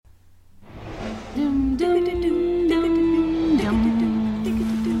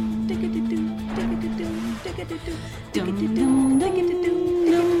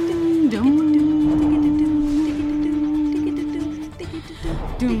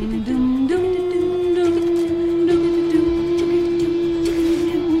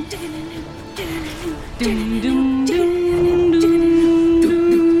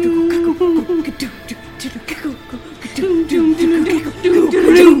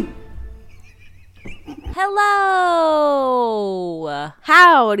Hello!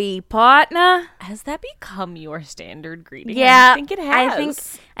 Howdy, partner. Has that become your standard greeting? Yeah, I think it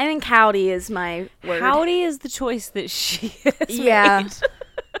has. I think howdy is my word. Howdy is the choice that she has Yeah. made.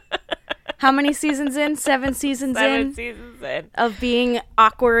 How many seasons in? 7 seasons in? 7 seasons in. Of being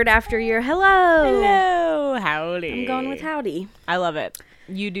awkward after your hello. Hello, howdy. I'm going with howdy. I love it.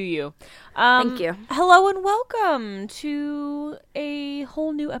 You do you. Thank you. Hello and welcome to a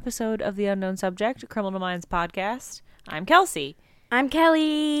whole new episode of The Unknown Subject, Criminal Minds podcast. I'm Kelsey. I'm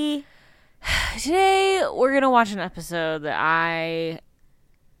Kelly. Today, we're going to watch an episode that I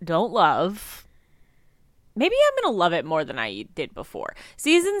don't love. Maybe I'm going to love it more than I did before.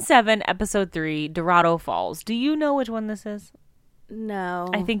 Season 7, Episode 3, Dorado Falls. Do you know which one this is? No.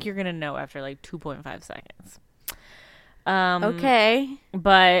 I think you're going to know after like 2.5 seconds. Okay.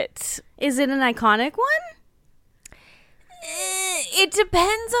 But Is it an iconic one? it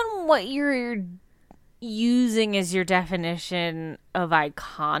depends on what you're using as your definition of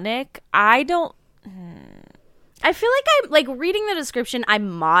iconic. I don't... I feel like I'm reading the description. I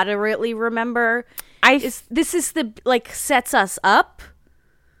moderately remember. This is the sets us up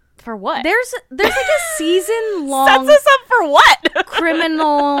For what? There's like a season long Sets us up for what?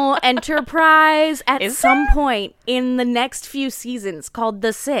 criminal enterprise at Is some point in the next few seasons called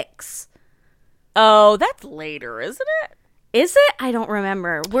The Six. Oh, that's later, isn't it? Is it? I don't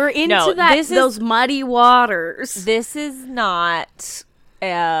remember. We're into No, those muddy waters. This is not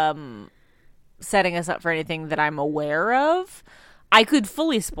setting us up for anything that I'm aware of. I could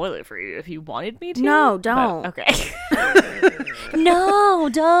fully spoil it for you if you wanted me to. No, don't. Okay. No,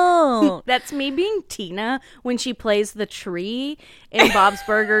 don't. That's me being Tina when she plays the tree in Bob's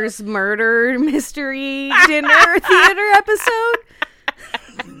Burgers murder mystery dinner theater episode.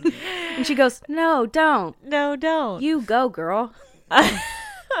 And she goes, no, don't. No, don't. You go, girl.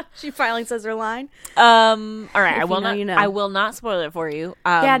 She finally says her line. All right, If I will you know, not. you know. I will not spoil it for you.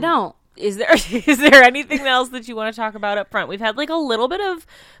 Yeah, don't. Is there anything else that you want to talk about up front? We've had like a little bit of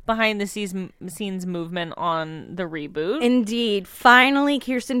behind the scenes movement on the reboot. Indeed. Finally,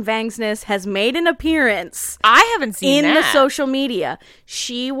 Kirsten Vangsness has made an appearance. I haven't seen in that. the social media.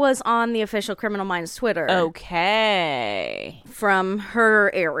 She was on the official Criminal Minds Twitter. Okay. From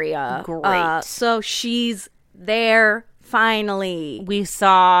her area. Great. So she's there finally. We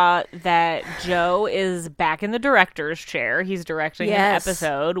saw that Joe is back in the director's chair. He's directing an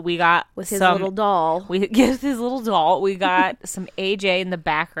episode. We got with his little doll. We get his little doll. We got some AJ in the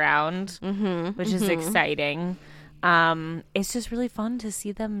background, which is exciting. It's just really fun to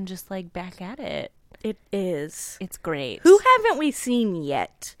see them just like back at it. It is. It's great. Who haven't we seen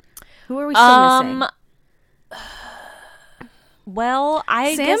yet? Who are we still missing? Well,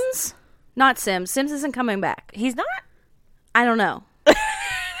 I Sims? guess Not Sims. Sims isn't coming back. he's not. I don't know.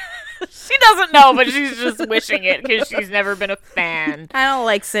 She doesn't know, but she's just wishing it because she's never been a fan. I don't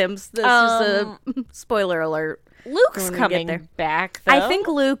like Sims. This is a spoiler alert. Luke's When we coming get there. back, though. I think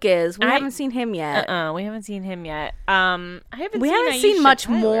Luke is. We haven't seen him yet. We haven't seen him yet. We haven't seen much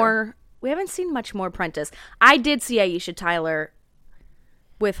more. We haven't seen much more Prentice. I did see Aisha Tyler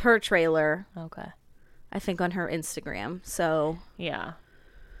with her trailer. Okay. I think on her Instagram. So Yeah.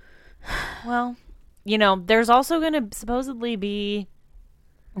 Well, there's also going to supposedly be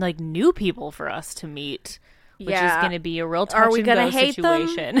like new people for us to meet, which is going to be a real touch and go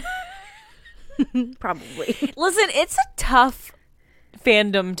situation. probably. Listen, it's a tough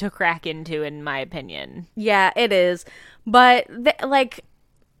fandom to crack into, in my opinion. Yeah, it is. But the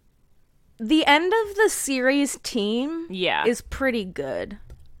end of the series team is pretty good.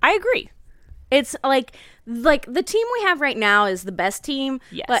 I agree. It's like the team we have right now is the best team.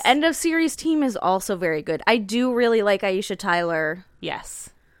 Yes. But end of series team is also very good. I do really like Aisha Tyler.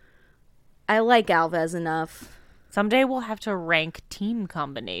 Yes. I like Alves enough. Someday we'll have to rank team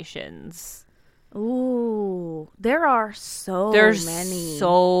combinations. Ooh, there are There's many.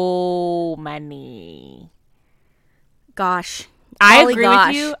 so many. Gosh. I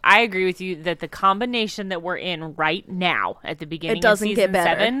agree with you that the combination that we're in right now at the beginning of season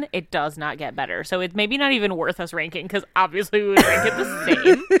 7, it does not get better. So it's maybe not even worth us ranking because obviously we would rank it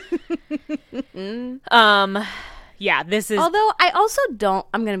the same. Yeah, this is. Although I also don't.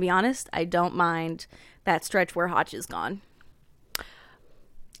 I'm going to be honest. I don't mind that stretch where Hotch is gone.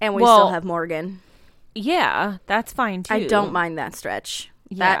 And we Well, still have Morgan. Yeah, that's fine too. I don't mind that stretch.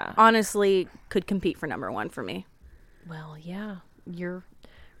 Yeah. That honestly could compete for number 1 for me. Well, yeah, you're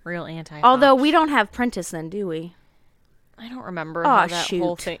real anti. Although we don't have Prentice then, do we? I don't remember how that shoot.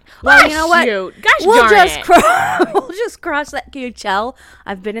 whole thing. Well, you know what? Gosh We'll darn just it. we'll just cross that. Can you tell?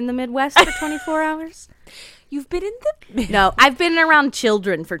 I've been in the Midwest for 24 hours. You've been in the No, I've been around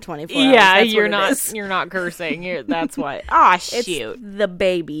children for 24 hours. Yeah, That's you're what it not. is. You're not cursing. That's why. Ah, It's shoot, the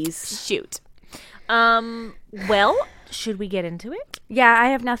babies. shoot. Well, should we get into it? Yeah, I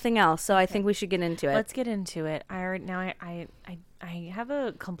have nothing else, so I think we should get into it. Let's get into it. I have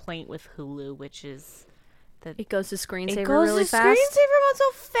a complaint with Hulu, which is that It goes to screensaver it goes really to fast. screensaver mode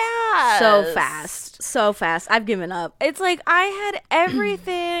so fast. So fast. So fast. I've given up. It's like I had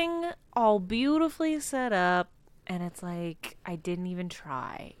everything all beautifully set up, and it's like I didn't even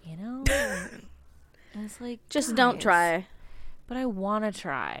try, you know? And it's like, Just don't guys, try. But I want to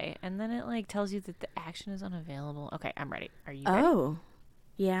try. And then it like tells you that the action is unavailable. Okay, I'm ready. Are you ready? Oh.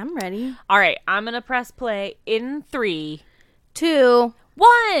 Yeah, I'm ready. All right, I'm going to press play in 3, 2.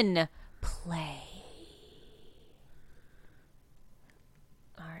 1. Play.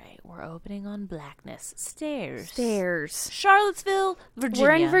 All right, we're opening on Blackness. Stairs. Charlottesville, Virginia.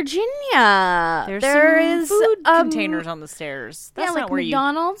 We're in Virginia. There's There some is food containers on the stairs. That's yeah, not like where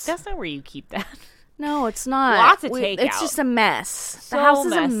McDonald's. That's not where you keep that. No, it's not. Lots of It's takeout. just a mess. So The house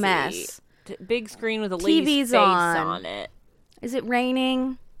is messy. a mess. Big screen with a lady's TV's face on. on it. Is it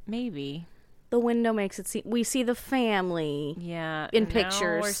raining? Maybe. The window makes it seem. We see the family. Yeah. In now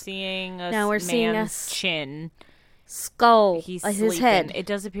pictures. we're seeing a Now we're seeing man's a chin. Skull. He's his sleeping. head. It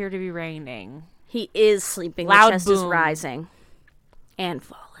does appear to be raining. He is sleeping. Loud the chest is boom. rising. And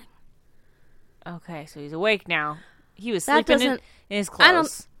falling. Okay, so he's awake now. He was That sleeping in doesn't- his I don't.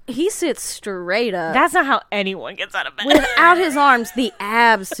 clothes. He sits straight up. That's not how anyone gets out of bed. Without his arms, the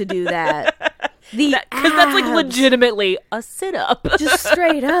abs to do that. The Because that's like abs. legitimately a sit-up. Just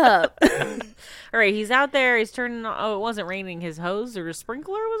straight up. All right, he's out there. He's turning. Oh, it wasn't raining. His hose or his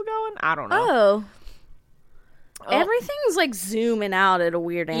sprinkler was going. I don't know. Oh. Everything's like zooming out at a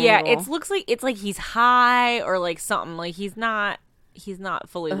weird angle. Yeah, it looks like it's like he's high or like something. Like he's not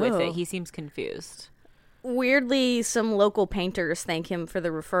fully with it. Oh. He seems confused. Weirdly, some local painters thank him for the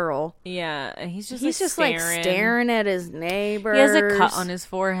referral. Yeah, and he's just Like staring at his neighbors. He has a cut on his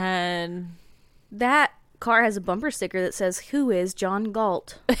forehead. That car has a bumper sticker that says, "Who is John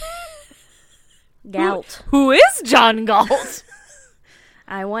Galt?" Galt. Who is John Galt?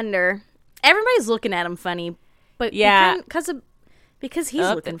 I wonder. Everybody's looking at him funny, but Yeah. because he's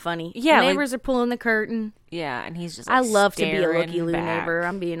looking funny. yeah, The neighbors are pulling the curtain. Yeah, and he's just. I Like, love to be a staring looky-loo back. neighbor.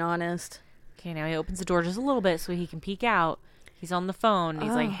 I'm being honest. Okay, now he opens the door just a little bit so he can peek out. He's on the phone.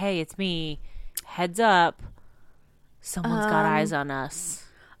 He's like, "Hey, it's me. Heads up. Someone's got eyes on us."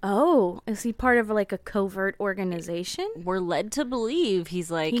 Oh, is he part of like a covert organization? We're led to believe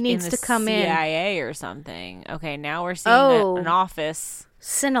he's like He needs in the to come in. CIA or something. Okay, now we're seeing an office,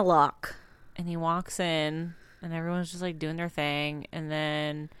 Cinelock. and he walks in, and everyone's just like doing their thing, and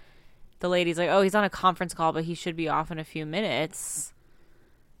then the lady's like, "Oh, he's on a conference call, but he should be off in a few minutes."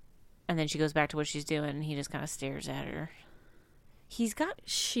 And then she goes back to what she's doing, and he just kind of stares at her. He's got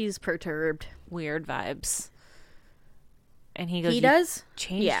She's perturbed. weird vibes. And he goes, He "You does?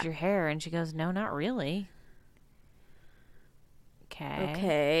 changed Yeah. your hair?" And she goes, "No, not really."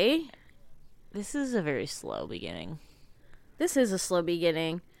 Okay. This is a very slow beginning. This is a slow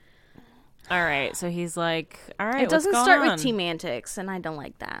beginning. All right, so he's like, "All right, It doesn't what's start going with on?" team antics, and I don't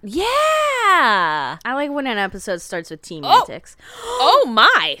like that. Yeah. I like when an episode starts with team antics. Oh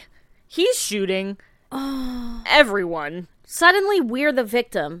my! He's shooting everyone. Suddenly, we're the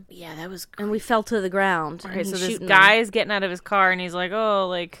victim, Yeah, that was. and we fell to the ground. Okay, and so he's this shooting guy's getting out of his car, and he's like, "Oh,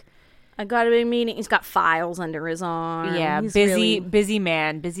 like, I got a big meeting. He's got files under his arm. yeah, He's busy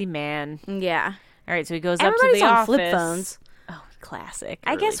man." Yeah. All right, so he goes Everybody's up to the on office. flip phones. Oh, classic.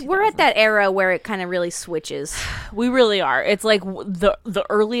 I early guess we're at 2000s. that era where it kind of really switches. We really are. It's like the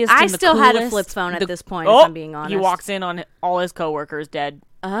earliest. I and the still had a coolest, flip phone at the- this point, Oh, if I'm being honest. he walks in on all his coworkers dead.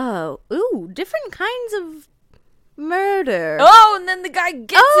 Oh. Ooh, different kinds of murder. Oh, and then the guy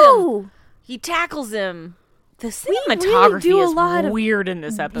gets him. Oh. He tackles him. The We really cinematography do a is lot of- weird in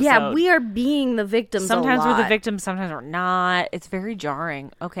this episode. Yeah, we are being the victims Sometimes a we're the lot. victims, sometimes we're not. It's very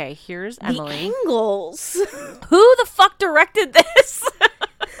jarring. Okay, here's The Emily. angles. Who the fuck directed this?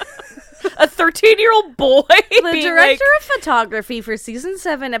 A 13-year-old boy? The being director like, of photography for season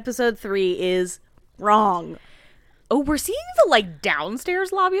 7, episode 3 is wrong. oh, we're seeing the like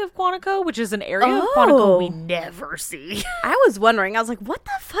downstairs lobby of Quantico, which is an area of Oh. Quantico we never see. I was wondering. I was like, what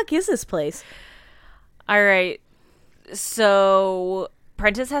the fuck is this place? All right. So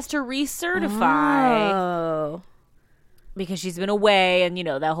Prentice has to recertify Oh. because she's been away, and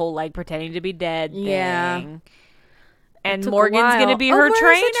that whole like pretending to be dead thing. Yeah. And Took a Morgan's while. gonna be Oh, her where's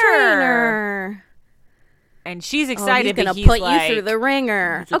the trainer. And she's excited. He's but gonna put like, you through the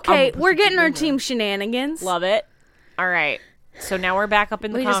ringer. He's like, Okay, "I'm gonna we're put you getting through our the team shenanigans. Love it. All right. So now we're back up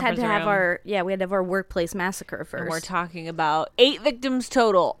in the We just conference had to have room. we had to have our workplace massacre first. And we're talking about 8 victims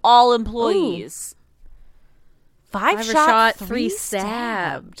total, all employees. 5 shot, 3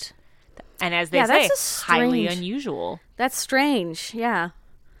 stabbed. And as they say, that's highly strange. unusual. That's strange. Yeah.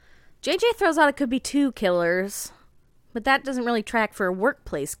 JJ throws out it could be 2 killers, but that doesn't really track for a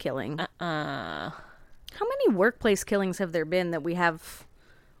workplace killing. How many workplace killings have there been that we have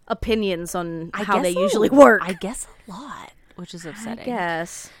opinions on how they usually work? I guess a lot, which is upsetting. I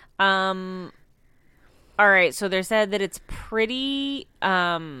guess. All right, so they said that it's pretty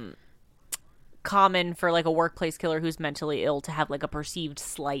common for like a workplace killer who's mentally ill to have like a perceived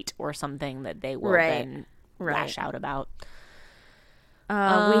slight or something that they will then lash out about. We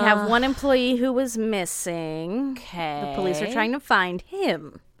have one employee who was missing. Okay. The police are trying to find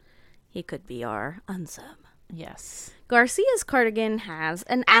him. He could be our unsub. Yes. Garcia's cardigan has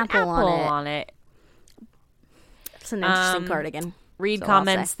an apple on it. It's an interesting cardigan. Reed so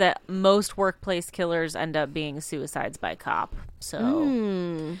comments that most workplace killers end up being suicides by cop. So,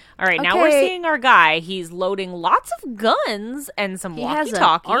 all right, now we're Okay. seeing our guy. He's loading lots of guns and some He has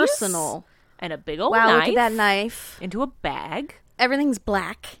walkie-talkies. an arsenal. And a big old Wow, knife. look at that knife. Into a bag. Everything's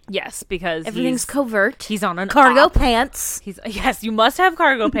black. Yes, because Everything's covert. he's on an cargo op. pants. Yes, you must have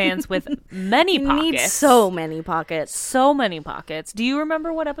cargo pants with many You pockets. need so many pockets. So many pockets. Do you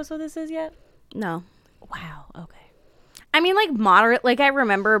remember what episode this is yet? No. Wow, okay. I mean, like, moderate. Like, I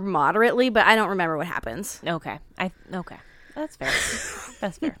remember moderately, but I don't remember what happens. Okay. Okay. That's fair.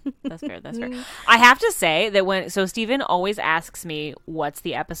 That's fair. That's fair. That's fair. I have to say that so Steven always asks me, what's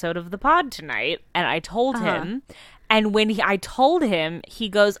the episode of the pod tonight? And I told him. And when I told him, he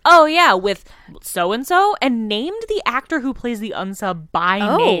goes, oh, yeah, with so-and-so, and named the actor who plays the unsub by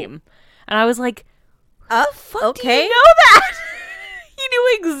name. And I was like, fuck do you know that? He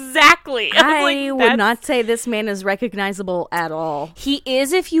knew exactly. I would not say this man is recognizable at all. He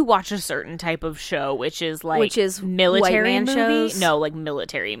is if you watch a certain type of show, which is military white man movie. shows? No, like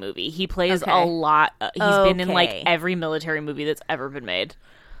military movie. He plays a lot. He's been in like Okay. every military movie that's ever been made.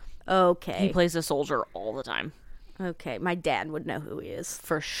 Okay. He plays a soldier all the time. Okay. My dad would know who he is.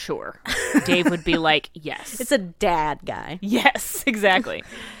 For sure. Dave would be like, yes. It's a dad guy. Yes, exactly.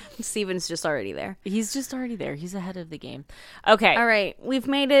 Steven's just already there. He's just already there. He's ahead of the game. Okay. All right. We've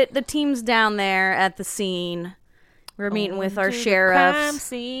made it. The team's down there at the scene. We're meeting with our sheriffs. Crime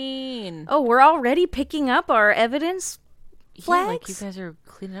scene. Oh, we're already picking up our evidence flags? Yeah, like you guys are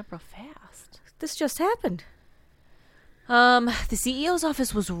cleaning up real fast. This just happened. The CEO's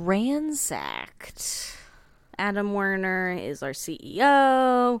office was ransacked. Adam Werner is our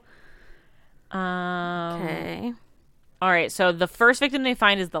CEO. Okay. All right, so the first victim they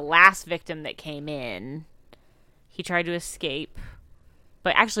find is the last victim that came in. He tried to escape.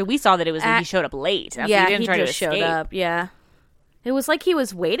 But actually, we saw that it was he showed up late. That's Yeah, he didn't try just to escape. showed up. Yeah. It was like he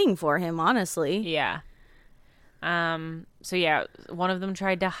was waiting for him, honestly. Yeah. So yeah, one of them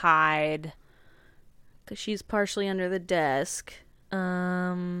tried to hide. Because she's partially under the desk.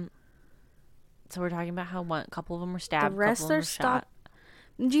 So we're talking about how a couple of them were stabbed. The rest are shot.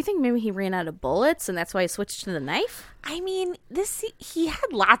 Do you think maybe he ran out of bullets and that's why he switched to the knife? I mean, he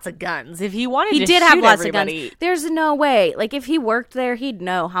had lots of guns. If he wanted He to did shoot have lots everybody. of guns. There's no way. Like, if he worked there, he'd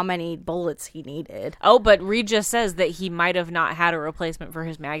know how many bullets he needed. Oh, but Reed just says that he might have not had a replacement for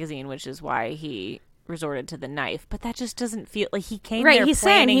his magazine, which is why he resorted to the knife. But that just doesn't feel like he came there He's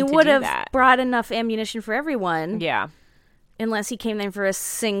saying he would have that. brought enough ammunition for everyone. Yeah. Unless he came there for a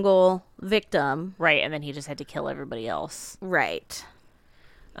single victim. Right, and then he just had to kill everybody else. Right.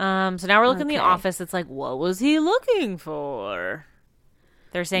 So now we're looking in the Okay. office. It's like, what was he looking for?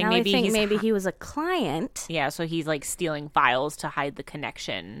 They're saying Now maybe I think he was a client. Yeah, so he's like stealing files to hide the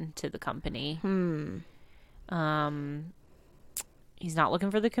connection to the company. He's not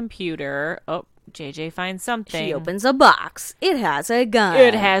looking for the computer. Oh, JJ finds something. She opens a box. It has a gun.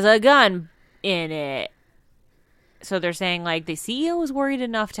 It has a gun in it. So they're saying like the CEO was worried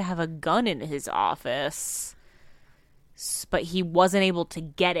enough to have a gun in his office, but he wasn't able to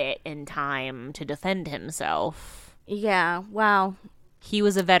get it in time to defend himself. Yeah, wow. He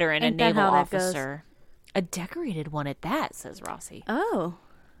was a veteran, Ain't a that naval how that goes? officer. A decorated one at that, says Rossi. Oh.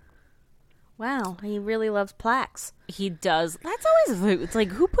 Wow, he really loves plaques. He does. That's always, it's like,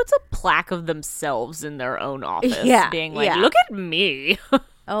 who puts a plaque of themselves in their own office? Yeah, Being like, yeah. look at me.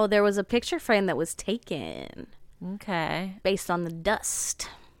 Oh, there was a picture frame that was taken Okay. based on the dust.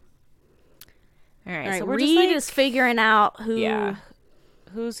 All right. All right, So we're Reed just like, is figuring out who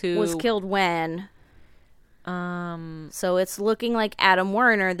who's who was killed when. Um. So it's looking like Adam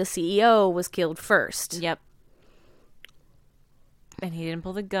Werner, the CEO, was killed first. Yep. And he didn't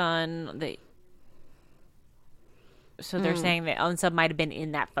pull the gun. So they're saying that Unsub might have been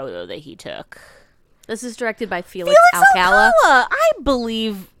in that photo that he took. This is directed by Felix Alcala. I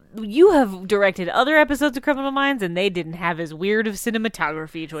believe you have directed other episodes of Criminal Minds, and they didn't have as weird of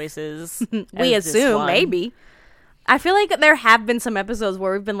cinematography choices. We as this assume, one. maybe. I feel like there have been some episodes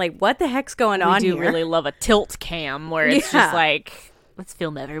where we've been like, what the heck's going on We do here? really love a tilt cam where it's just like, let's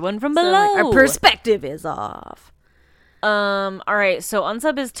film everyone from So, below. like, our perspective is off. All right, so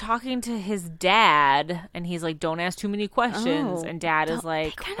Unsub is talking to his dad, and he's like, "Don't ask too many questions." Oh, and Dad is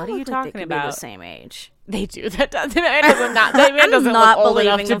like, "What are you talking they could about?" Be the same age. They do. That man doesn't not look old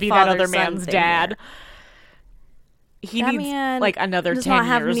enough believing to a be that other father-son man's thing dad. here. He That needs man like another does 10 not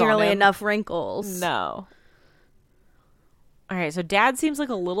have years nearly on him. enough wrinkles. No. All right, so Dad seems like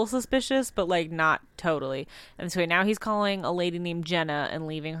a little suspicious, but like not totally. And so now he's calling a lady named Jenna and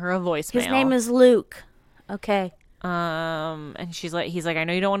leaving her a voicemail. His name is Luke. Okay. And he's like, I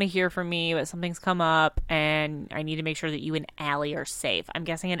know you don't want to hear from me, but something's come up, and I need to make sure that you and Allie are safe. I'm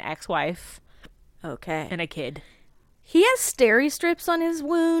guessing an ex-wife Okay. and a kid. He has steri strips on his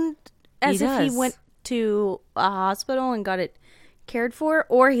wound as He if he does. went to a hospital and got it cared for,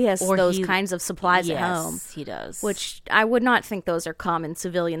 or he has those kinds of supplies at home. Yes, he does. Which I would not think those are common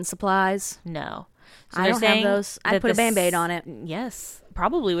civilian supplies. No. So I they're don't have saying those. I'd that put a Band-Aid on it. Yes,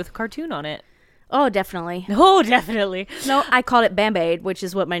 probably with a cartoon on it. Oh, definitely. Oh, definitely. No, I called it Band-Aid, which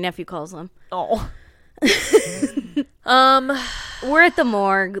is what my nephew calls them. Oh. We're at the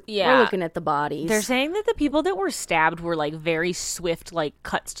morgue. Yeah. We're looking at the bodies. They're saying that the people that were stabbed were like very swift, like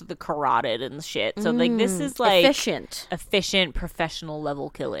cuts to the carotid and shit. So like this is like efficient, professional level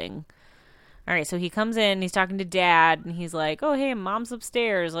killing. All right, so he comes in, he's talking to Dad, and he's like, "Oh, hey, Mom's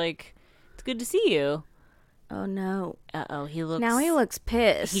upstairs. Like, it's good to see you." Oh, no. Uh-oh, he looks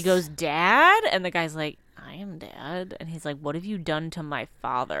pissed. He goes, "Dad?" And the guy's like, "I am Dad." And he's like, "What have you done to my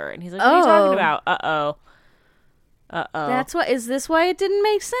father?" And he's like, "What are you talking about?" Uh-oh. Is this why it didn't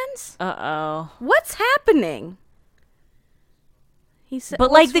make sense? Uh-oh. What's happening? He said,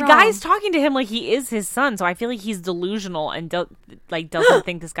 But like the guy's talking to him like he is his son, so I feel like he's delusional and doesn't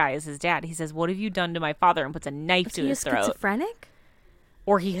think this guy is his dad. He says, "What have you done to my father?" and puts a knife to his throat. Schizophrenic?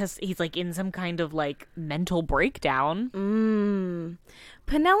 Or he's like in some kind of like mental breakdown.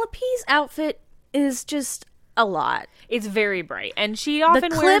 Penelope's outfit is just a lot. It's very bright, and she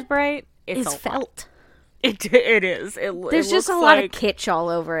often wears bright. It's It's felt. It is. There's just a lot of kitsch all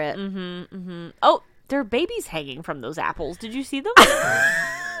over it. Oh, there are babies hanging from those apples. Did you see them?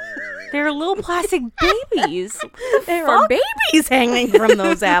 They're little plastic babies. There are babies hanging from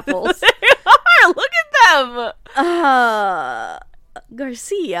those apples. They are. Look at them.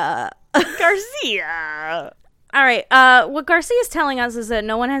 Garcia. Garcia. All right. What Garcia is telling us is that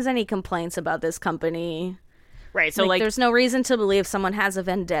no one has any complaints about this company. Right. So there's no reason to believe someone has a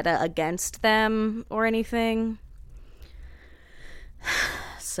vendetta against them or anything.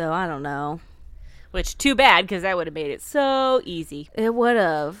 So I don't know. which too bad because that would have made it so easy. It would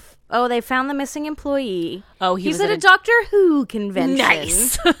have. Oh, they found the missing employee. Oh, he's at a Doctor Who convention.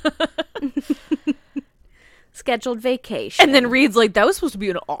 Nice. Scheduled vacation. And then Reed's like, that was supposed to be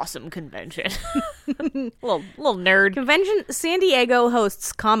an awesome convention. little nerd. Convention. San Diego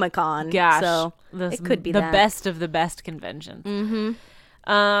hosts Comic-Con. Gosh. So it could be the that. best of the best conventions.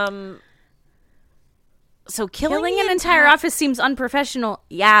 Mm-hmm. So killing an entire office seems unprofessional.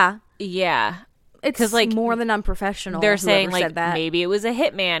 Yeah. Yeah. It's like more than unprofessional. They're saying said like that. maybe it was a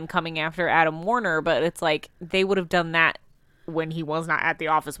hitman coming after Adam Warner, but it's like they would have done that when he was not at the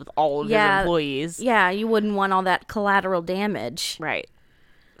office with all of his employees. Yeah, you wouldn't want all that collateral damage. Right.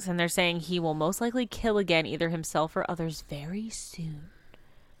 And they're saying he will most likely kill again, either himself or others, very soon.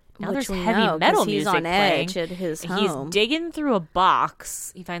 Now Which there's we heavy know, 'cause metal he's music on playing. edge at his He's home. digging through a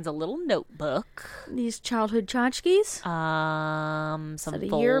box. He finds a little notebook. These childhood tchotchkes? Some Is that a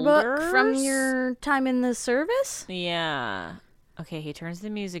folders. yearbook from your time in the service? Yeah. Okay, he turns the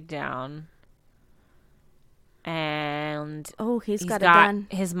music down. And he's got a gun.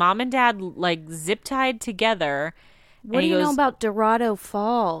 His mom and dad like zip tied together. What do you know about Dorado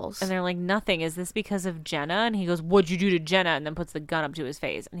Falls? And they're like, nothing. Is this because of Jenna? And he goes, what'd you do to Jenna? And then puts the gun up to his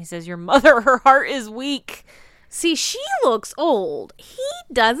face. And he says, your mother, her heart is weak. See, she looks old. He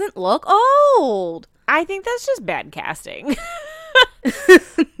doesn't look old. I think that's just bad casting.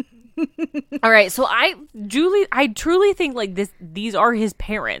 All right, so I truly think like these are his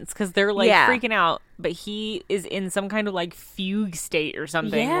parents because they're like freaking out, but he is in some kind of like fugue state or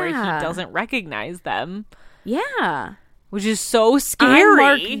something where he doesn't recognize them. Yeah. Which is so scary. I'm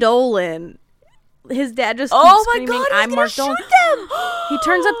Mark Dolan. His dad just keeps screaming, my God, I'm Mark Dolan. He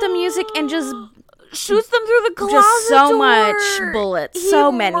turns up the music and just shoots them through the closet just so door. much bullets.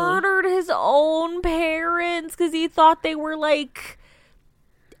 So many. He murdered his own parents because he thought they were like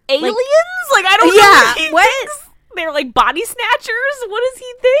aliens. Like I don't know. What? They're like body snatchers. What does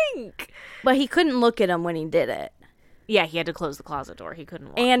he think? But he couldn't look at him when he did it. Yeah, he had to close the closet door. He couldn't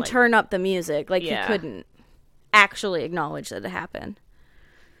walk, and turn up the music. Like Yeah. he couldn't actually acknowledge that it happened.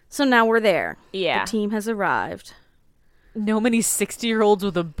 So now we're there. Yeah. The team has arrived. Know many 60-year-olds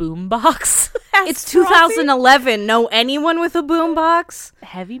with a boombox? It's 2011. Know anyone with a boombox?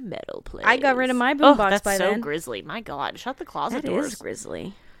 Heavy metal plays. I got rid of my boombox that's by so then. grisly. My God, shut the closet That doors. is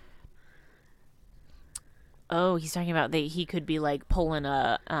grisly. Oh, he's talking about he could be like pulling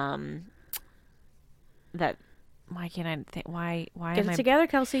a that. Why can't I think? Why Get it together,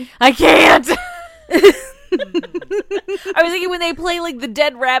 Kelsey. I can't. I was thinking when they play like the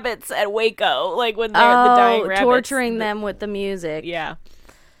dead rabbits at Waco, like when they're the dying rabbits, torturing them with the music. Yeah.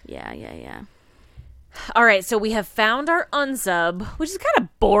 Yeah. All right, so we have found our unsub, which is kind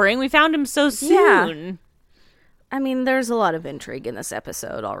of boring. We found him so soon. Yeah. I mean, there's a lot of intrigue in this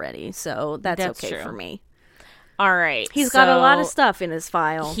episode already, so that's okay true. for me. All right. He's got a lot of stuff in his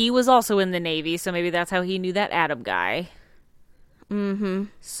file. He was also in the Navy, so maybe that's how he knew that Adam guy. Mm-hmm.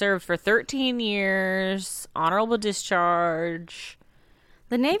 Served for 13 years, honorable discharge.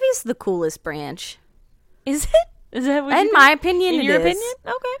 The Navy's the coolest branch. Is it? Is that what in my opinion, in it your is. opinion?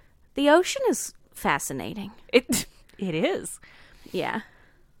 Okay. The ocean is fascinating. It is. Yeah.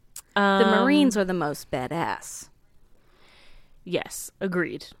 The Marines are the most badass. Yes,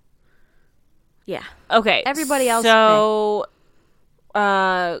 agreed. Yeah. Okay. Everybody else. So,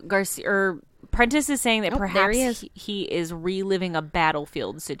 Garcia or Prentice is saying that there perhaps he he is reliving a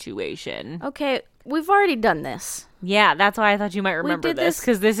battlefield situation. Okay, we've already done this. Yeah, that's why I thought you might remember did this this-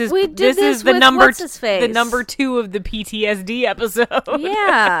 because this is we did this this is the with number what's-his-face. the number 2 of the PTSD episode.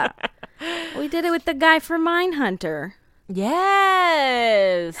 Yeah. We did it with the guy from Mindhunter.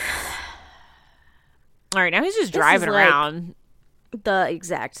 Yes. All right, now he's just driving is like- around. The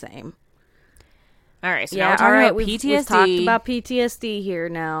exact same. All right, so Yeah, now we're talking all right. about We've PTSD. talked about PTSD here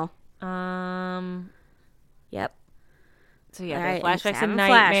now. Yep. So yeah, All they're right, flashbacks he's and having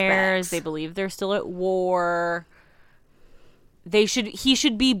nightmares. flashbacks. They believe they're still at war. He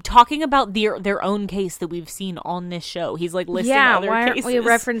should be talking about their own case that we've seen on this show. He's like listing other why aren't cases. we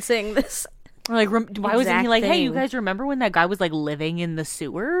referencing this? Like, why wasn't he exact like, hey, you thing? guys remember when that guy was like living in the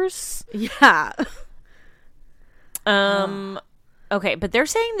sewers? Yeah. Okay, but they're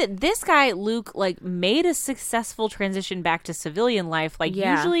saying that this guy, Luke, like made a successful transition back to civilian life. Like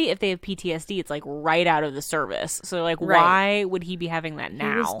usually if they have PTSD, it's like right out of the service. So like why would he be having that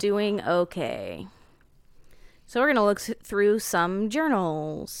now? He was doing okay. So we're going to look through some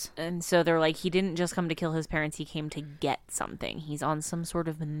journals. And so they're like, he didn't just come to kill his parents, he came to get something. He's on some sort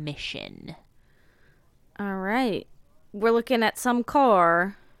of mission. All right. We're looking at some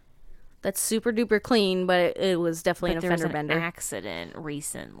car that's super duper clean, but it was definitely But an there was fender an bender. accident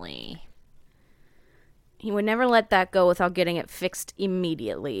recently. He would never let that go without getting it fixed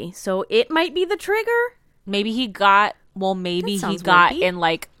immediately. So it might be the trigger. Maybe he got, maybe he sounds got wimpy. in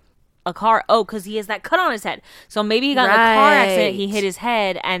like a car. Oh, because he has that cut on his head. So maybe he got in a car accident, he Right. hit his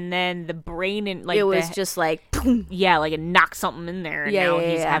head, and then the brain and like it was just like, boom. yeah, like it knocked something in there, and Yeah, now yeah,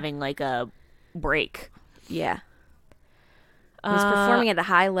 he's yeah. having like a break. Yeah. He's performing at a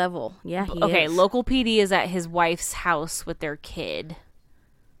high level. Yeah, he Okay, is. local PD is at his wife's house with their kid.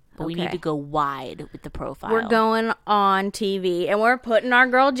 But we need Okay. to go wide with the profile. We're going on TV, and we're putting our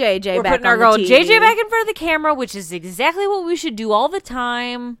girl JJ We're back putting on our girl the JJ TV. back in front of the camera, which is exactly what we should do all the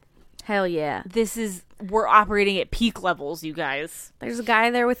time. Hell yeah. We're operating at peak levels, you guys. There's a guy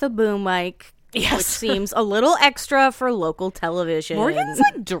there with a boom mic, Yes. which seems a little extra for local television. Morgan's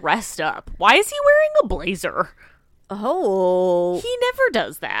like dressed up. Why is he wearing a blazer? Oh. He never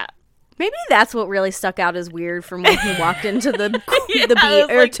does that. Maybe that's what really stuck out as weird from when he walked into the I was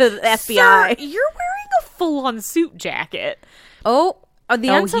like, to the FBI. Sir, you're wearing a full-on suit jacket. The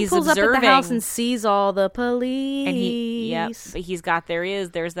unsub he's pulls up at the house observing. and sees all the police. And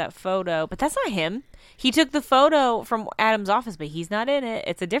but there's that photo. But that's not him. He took the photo from Adam's office, but he's not in it.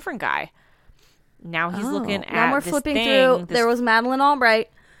 It's a different guy. Now he's looking at Now we're this flipping thing, through. this- There was Madeline Albright.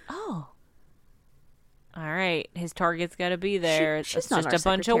 Oh. All right. His target's got to be there. It's She's not just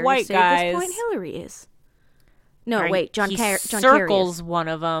our a bunch of Secretary white State at guys. this point. Hillary is. No, All right, wait. John he Kerry circles is. one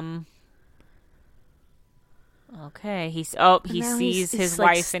of them. Okay. He now sees he's, his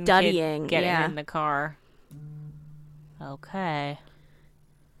like, wife and studying, kid getting yeah. in the car. Okay.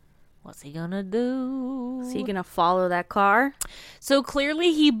 What's he gonna do? Is he gonna follow that car? So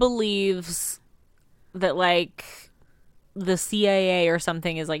clearly he believes that, like, the CIA or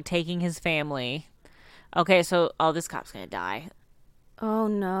something is, like, taking his family. Okay, so, this cop's gonna die. Oh,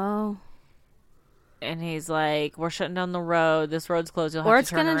 no. And he's like, we're shutting down the road. This road's closed. You'll have Or to it's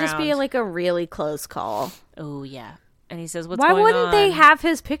turn gonna around. just be, like, a really close call. Oh, yeah. And he says, what's Why going on? wouldn't they have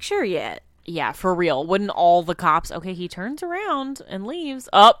his picture yet? Yeah, for real. Wouldn't all the cops... Okay, he turns around and leaves.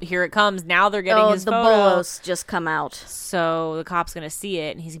 Oh, here it comes. Now they're getting his the photo. bolos just come out. So the cop's going to see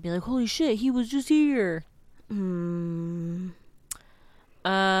it, and he's going to be like, holy shit, he was just here. Well,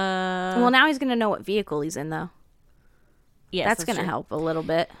 now he's gonna know what vehicle he's in, though. Yes, That's gonna true. help a little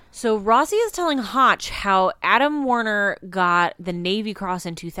bit. So Rossi is telling Hotch how Adam Warner got the Navy Cross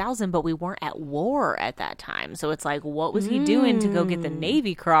in 2000, but we weren't at war at that time. So it's like, what was he doing to go get the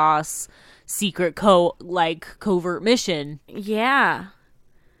Navy Cross? Secret covert mission. Yeah.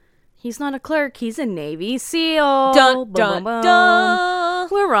 He's not a clerk. He's a Navy SEAL. Dun, dun, dun.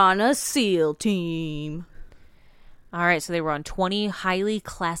 We're on a SEAL team. All right, so they were on 20 highly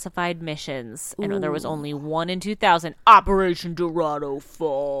classified missions, and there was only one in 2000, Operation Dorado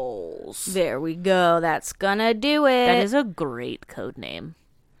Falls. There we go. That's gonna do it. That is a great code name.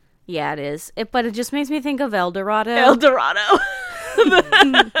 Yeah, it is. But it just makes me think of El Dorado. El Dorado.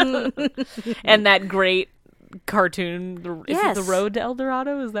 And that great cartoon, is it The Road to El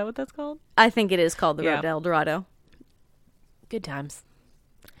Dorado? Is that what that's called? I think it is called The Road to El Dorado. Good times.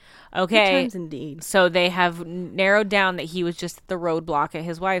 Okay. Good times indeed. So they have narrowed down that he was just at the roadblock at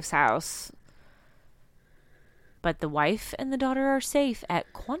his wife's house. But the wife and the daughter are safe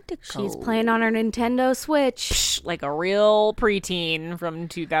at Quantico. She's playing on her Nintendo Switch. Psh, like a real preteen from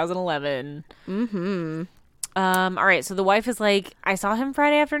 2011. Mm-hmm. All right, so the wife is like, I saw him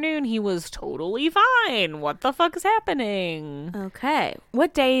Friday afternoon. He was totally fine. What the fuck is happening? Okay.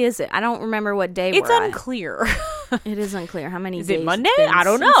 What day is it? I don't remember what day It's we're at. unclear. It is unclear. How many Is days it Monday? it's been I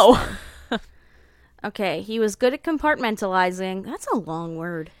don't since know. then. Okay, he was good at compartmentalizing. That's a long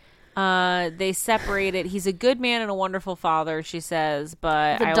word. They separated. He's a good man and a wonderful father, she says,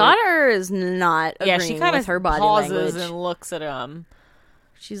 but The daughter is not agreeing she kind with of her body pauses language. and looks at him.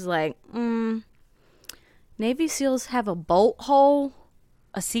 She's like, Navy SEALs have a bolt hole?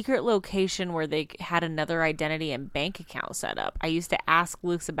 A secret location where they had another identity and bank account set up. I used to ask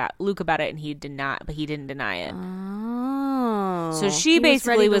Luke about it, and he did not, but he didn't deny it. Oh. So she He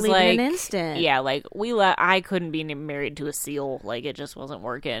basically was was ready to leave like, in an instant. yeah, like I couldn't be married to a SEAL. Like it just wasn't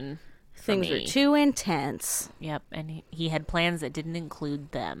working. Things were too intense. Yep, and he had plans that didn't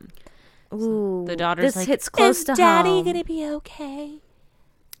include them. Ooh, The daughter's this like, hits close is to Daddy home. gonna be okay?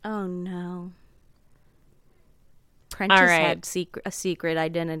 Oh no. Prentice All right. had a secret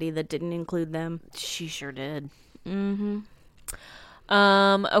identity that didn't include them. She sure did. Mm-hmm.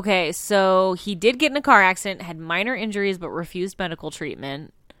 Okay, so he did get in a car accident, had minor injuries, but refused medical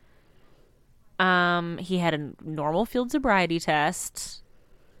treatment. He had a normal field sobriety test.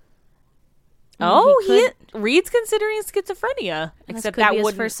 Reed's considering schizophrenia. Except could that be his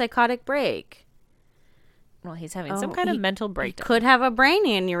wouldn't. first psychotic break. Well, he's having some kind of mental breakdown. Could have a brain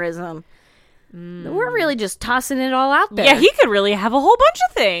aneurysm. We're really just tossing it all out there. Yeah, he could really have a whole bunch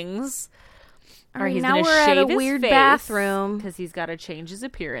of things. All right, he's now gonna we're at a shave his weird face bathroom. because he's got to change his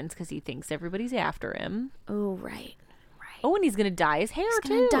appearance because he thinks everybody's after him. Oh, right. Oh, and he's gonna dye his hair He's too.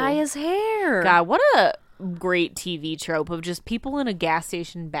 gonna dye his hair. God, what a great TV trope of just people in a gas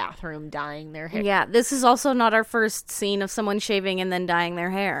station bathroom dyeing their hair. Yeah, this is also not our first scene of someone shaving and then dyeing their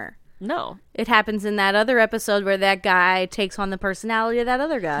hair. No. It happens in that other episode where that guy takes on the personality of that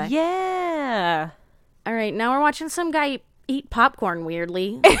other guy. Yeah. All right, now we're watching some guy eat popcorn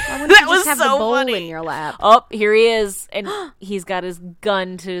weirdly. Why wouldn't you was just have so the bowl funny. in your lap? Oh, here he is, and he's got his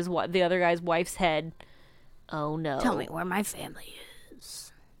gun to the other guy's wife's head. Oh no! Tell me where my family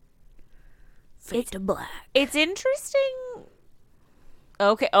is. Fade to black. It's interesting.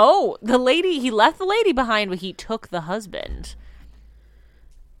 Okay. Oh, he left the lady behind, but he took the husband.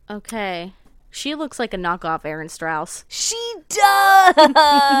 Okay. She looks like a knockoff Aaron Strauss. She does.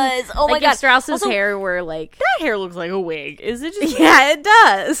 Oh my Like god! if Strauss's Also, hair were like... that hair looks like a wig. Is it just? Yeah, it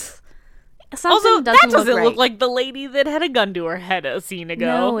does. Something Also, that doesn't right. look like the lady that had a gun to her head a scene ago.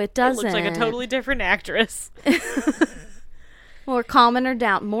 No, it It looks like a doesn't. totally different actress. Well, we're calming her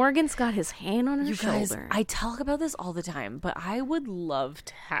down. Morgan's got his hand on her You guys, shoulder. I talk about this all the time, but I would love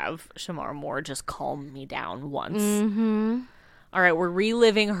to have Shamar Moore just calm me down once. Mm-hmm. All right, we're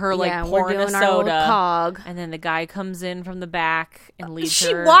reliving her like Yeah, we're pouring a doing our little soda, cog. and then the guy comes in from the back and leaves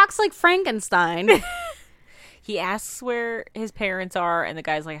She her. walks like Frankenstein. He asks where his parents are, and the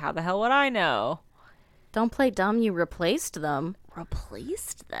guy's like, how the hell would I know? Don't play dumb, you replaced them.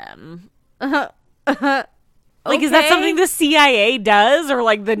 Replaced them? Like, is that something the CIA does, or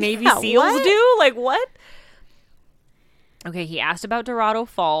like the Navy SEALs do? Like, what? Okay, he asked about Dorado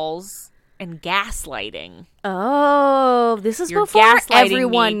Falls and gaslighting. Oh, this is You're before gaslighting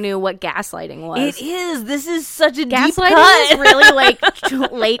everyone me. knew what gaslighting was. It is. This is such a deep Gaslighting cut. is really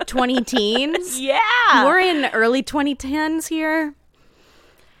like late 20-teens. Yeah. We're in early 2010s here.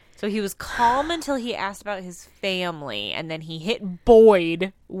 So he was calm until he asked about his family, and then he hit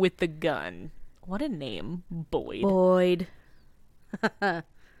Boyd with the gun. What a name, Boyd. Boyd.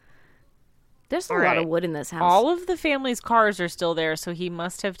 There's a lot of wood in this house. All of the family's cars are still there, so he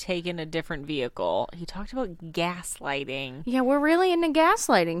must have taken a different vehicle. He talked about gaslighting. Yeah, we're really into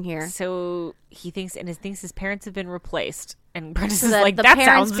gaslighting here. So he thinks his parents have been replaced. And Prentice is The- like, the that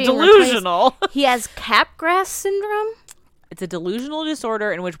parents sounds being delusional. He has capgras syndrome? It's a delusional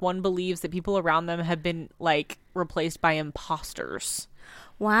disorder in which one believes that people around them have been, like, replaced by imposters.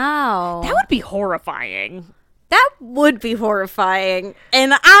 Wow. That would be horrifying. That would be horrifying.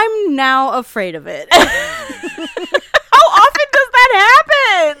 And I'm now afraid of it. How often does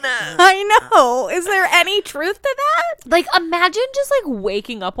that happen? I know. Is there any truth to that? Like, imagine just, like,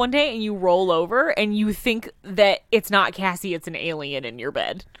 waking up one day and you roll over and you think that it's not Cassie, it's an alien in your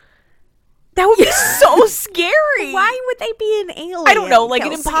bed. That would be so scary. Why would they be an alien? I don't know, like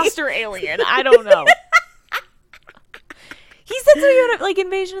Kelsey? an imposter alien. I don't know. He said something about, like,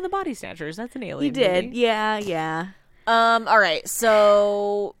 Invasion of the Body Snatchers. That's an alien. He did. movie. Yeah. All right.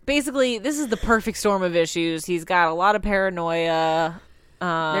 So basically, this is the perfect storm of issues. He's got a lot of paranoia.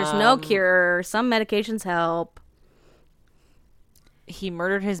 There's no cure. Some medications help. He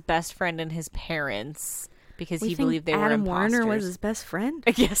murdered his best friend and his parents because We he think believed they were Adam imposters. Warner was his best friend.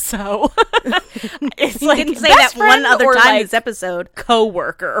 I guess so. It's He like didn't say best that one friend other or, time like, this episode.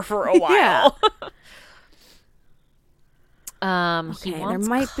 co-worker for a while. He Okay, there wants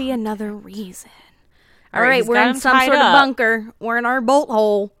might be another reason. All All right, he's we're got in him some tied sort of up. bunker. We're in our bolt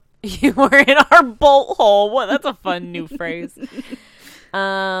hole. You were in our bolt hole. What? That's a fun new phrase.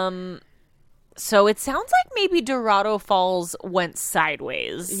 So it sounds like maybe Dorado Falls went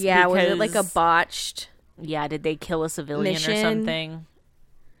sideways. Yeah, was it like a because- botched? Yeah, did they kill a civilian mission? or something?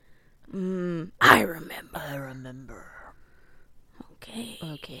 I remember. I remember. Okay.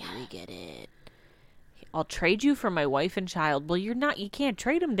 Okay, we get it. I'll trade you for my wife and child. Well, you can't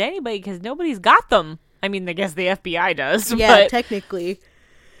trade them to anybody because nobody's got them. I mean, I guess the FBI does. Yeah, but... technically.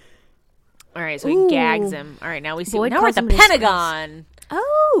 All right, so he gags him. All right, now we see. Boyd Now we're at calls the him his Pentagon.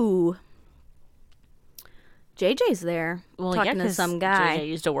 Oh. JJ's there talking to 'cause some guy. JJ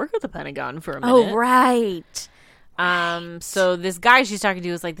used to work at the Pentagon for a minute. Oh, right. So this guy she's talking to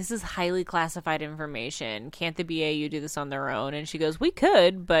is like, this is highly classified information. Can't the BAU do this on their own? And she goes, we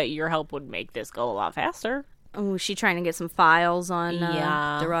could, but your help would make this go a lot faster. Oh, is she trying to get some files on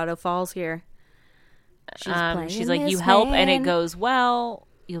Yeah. Dorado Falls here? She's like, you help, and it goes, well,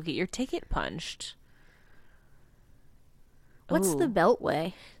 you'll get your ticket punched. What's Ooh. the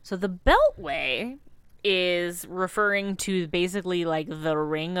Beltway? So the Beltway is referring to basically like the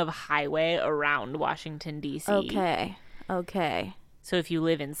ring of highway around Washington, D.C. Okay. So if you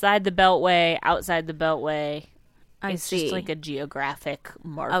live inside the Beltway, outside the Beltway, It's see. just like a geographic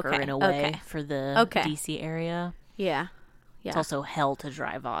marker in a way for the D.C. area. Yeah. It's also hell to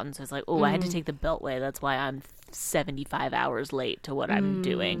drive on. So it's like, oh, I had to take the Beltway. That's why I'm 75 hours late to what I'm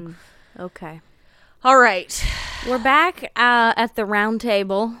doing. Okay. All right. We're back at the round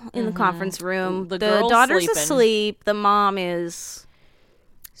table in the conference room. The The girl's daughter's sleeping. asleep. The mom is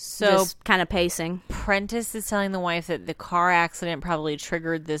So just kind of pacing. Prentice is telling the wife that the car accident probably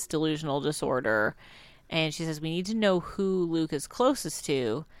triggered this delusional disorder. And she says, we need to know who Luke is closest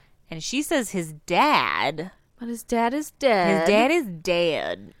to. And she says his dad. But his dad is dead. His dad is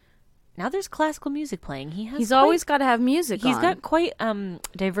dead. Now there's classical music playing. He's always got to have music He's on. got quite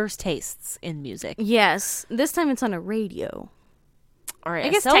diverse tastes in music. Yes. This time it's on a radio. All right, I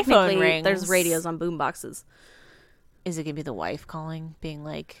guess cell phone technically rings. there's radios on boomboxes. Is it gonna be the wife calling, being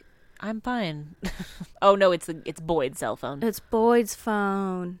like, "I'm fine"? Oh no, it's Boyd's cell phone. It's Boyd's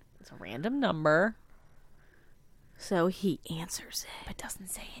phone. It's a random number, So he answers it. but doesn't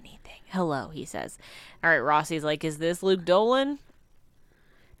say anything. Hello, he says. All right, Rossi's like, "Is this Luke Dolan?"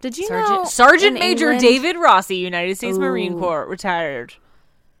 Did you know Sergeant in Major England- David Rossi, United States Marine Ooh. Corps, retired.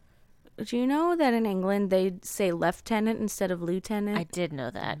 Did you know that in England they say lieutenant instead of lieutenant? I did know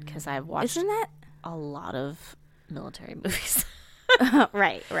that because I've watched Isn't that a lot of military movies.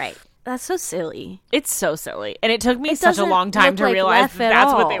 right? That's so silly. It's so silly. And it took me It such a doesn't long time look to like realize left at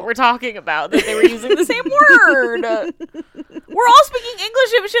that's what they all. were talking about, that they were using the same word. We're all speaking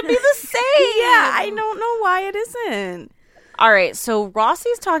English. It should be the same. Yeah, I don't know why it isn't. All right, so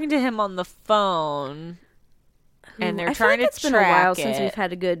Rossi's talking to him on the phone, and they're I feel trying like to it's been a while track since it. we've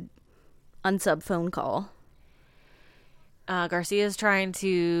had a good unsub phone call. Garcia's trying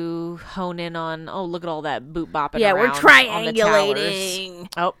to hone in on, oh, look at all that boot bopping Yeah, we're around on the towers. triangulating.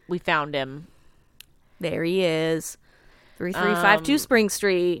 Oh, we found him. There he is. 3352 Spring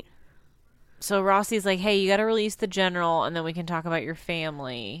Street. So Rossi's like, hey, you got to release the general, and then we can talk about your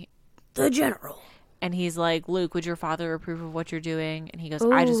family. The general. And he's like, Luke, would your father approve of what you're doing? And he goes,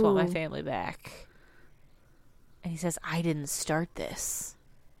 I just want my Ooh. family back. And he says, I didn't start this.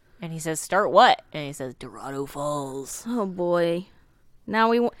 And he says, start what? And he says, Dorado Falls. Oh, boy.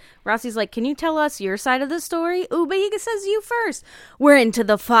 Now Rossi's like, can you tell us your side of the story? Ooh, but he says you first. We're into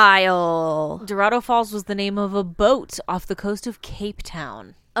the file. Dorado Falls was the name of a boat off the coast of Cape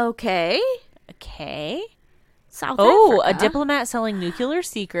Town. Okay. Okay. South Oh, Africa. a diplomat selling nuclear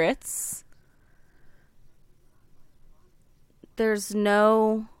secrets. There's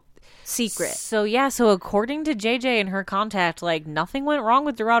no secret. So, yeah, so according to JJ and her contact, like, nothing went wrong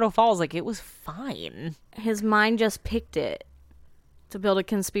with Dorado Falls. Like, it was fine. His mind just picked it to build a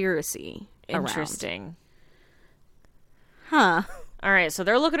conspiracy. Interesting. Huh. All right, so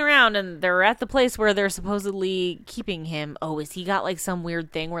they're looking around, and they're at the place where they're supposedly keeping him. Oh, is he got, like, some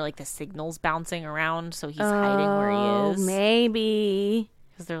weird thing where, like, the signal's bouncing around, so he's hiding where he is? Maybe.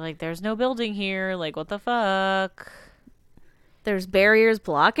 Because they're like, there's no building here. Like, what the fuck? There's barriers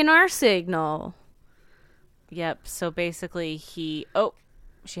blocking our signal. Yep, so basically Oh,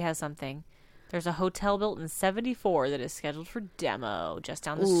 she has something. There's a hotel built in 74 that is scheduled for demo just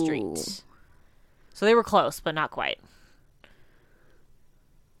down the street. So they were close, but not quite.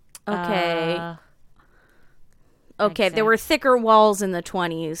 Okay. Okay, makes there were sense. thicker walls in the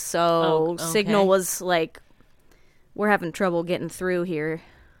 20s, so Oh, okay. signal was like, we're having trouble getting through here.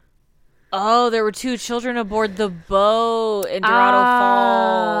 Oh, there were 2 children aboard the boat in Dorado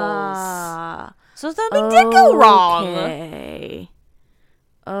Falls. So something did go wrong.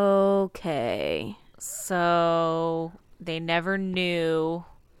 Okay. So they never knew.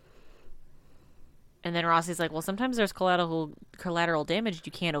 And then Rossi's like, well, sometimes there's collateral damage.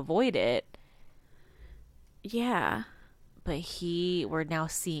 You can't avoid it. Yeah. But we're now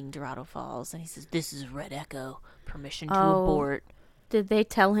seeing Dorado Falls. And he says, this is Red Echo. Permission to Oh, abort. Did they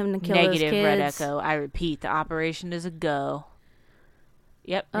tell him to kill those Negative, kids? Red Echo. I repeat, the operation is a go.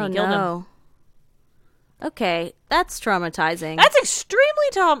 Yep, Oh, they killed him. no. Okay, that's traumatizing. That's extremely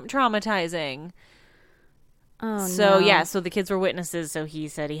traumatizing. Oh, So, no. yeah, so the kids were witnesses, so he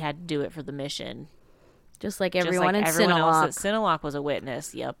said he had to do it for the mission. Just like Just everyone like in everyone Sinalock. else at Sinalock was a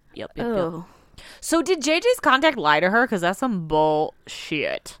witness. Yep. Oh, So did JJ's contact lie to her? Because that's some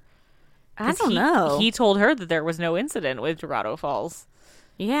bullshit. I don't know. He told her that there was no incident with Dorado Falls.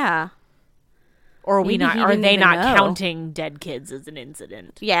 Yeah. Or are Maybe he are didn't they even not know. counting dead kids as an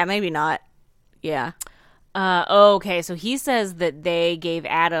incident? Yeah, maybe not. Yeah. Okay, so he says that they gave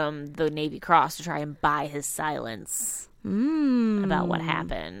Adam the Navy Cross to try and buy his silence about what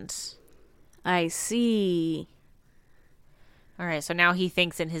happened. I see. All right, so now he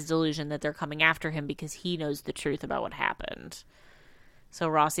thinks in his delusion that they're coming after him because he knows the truth about what happened. So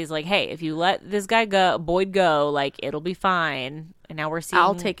Rossi's like, hey, if you let this guy Boyd go, like, it'll be fine. And now we're seeing...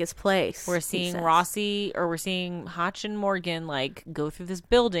 I'll take his place. We're he seeing says. Rossi, or we're seeing Hotch and Morgan, like, go through this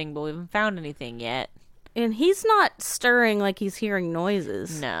building, but we haven't found anything yet. And he's not stirring like he's hearing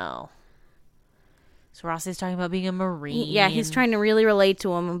noises. No. So Rossi's talking about being a Marine. Yeah, he's trying to really relate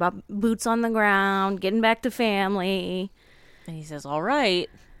to him about boots on the ground, getting back to family. And he says, all right.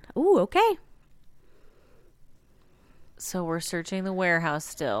 Ooh, okay. So we're searching the warehouse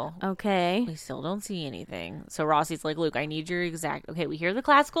still. Okay. We still don't see anything. So Rossi's like, Luke, I need your exact... Okay, we hear the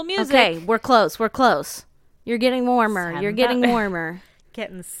classical music. Okay, we're close. We're close. You're getting warmer. Haven't You're getting found- warmer.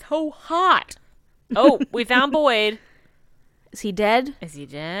 Getting so hot. Oh, we found Boyd. Is he dead? Is he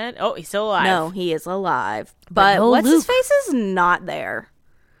dead? Oh, he's still alive. No, he is alive. But no what's Luke. his face is not there.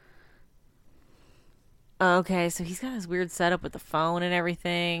 Okay, so he's got his weird setup with the phone and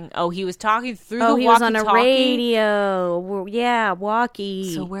everything. Oh, he was talking through the Oh, he was on a walkie-talkie. radio. Yeah,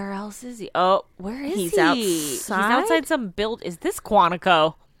 walkie. So where else is he? Oh, where is He's he? outside? He's outside some build. Is this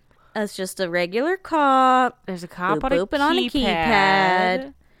Quantico? That's just a regular cop. There's a cop Boop, on a booping on a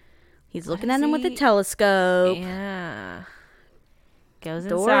keypad. He's looking is at him with a he? telescope. Yeah. Goes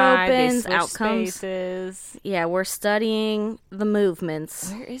Door inside. opens, They switch out comes- spaces. Yeah, we're studying the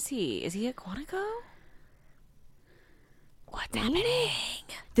movements. Where is he? Is he at Quantico? What's happening?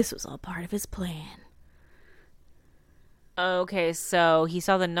 This was all part of his plan. Okay, so he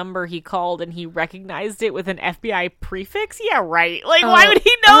saw the number he called and he recognized it with an FBI prefix? Yeah, right. Like, why would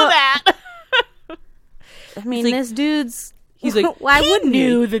he know that? I mean, like- this dude's... He's like, why he wouldn't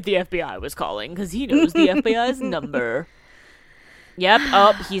knew that the FBI was calling because he knows the FBI's number. Yep.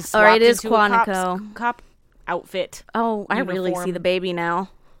 Oh, he's swapped All right, it is into a Quantico. cop outfit. Oh, I really Uniform. see the baby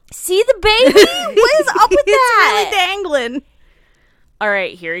now. See the baby? What is up with It's that? really dangling. All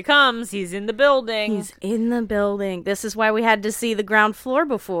right, here he comes. He's in the building. He's in the building. This is why we had to see the ground floor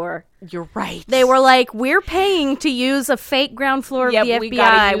before. You're right. They were like, we're paying to use a fake ground floor of the we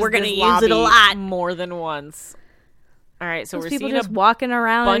gotta FBI. use We're going to this use it a lobby lot. more than once. All right, so Those we're people seeing just a walking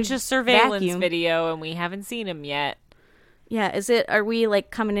around bunch and of surveillance vacuum. video, and we haven't seen him yet. Yeah, are we like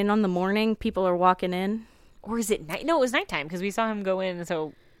coming in on the morning? People are walking in? Or is it night? No, it was nighttime because we saw him go in,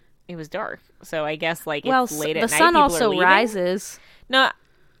 so it was dark. So I guess like Well, it's late at the night. sun people are also leaving. rises. No,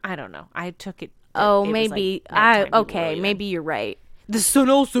 I don't know. I took it. Oh, it was, maybe. like, nighttime people were Okay, leaving. maybe you're right. The sun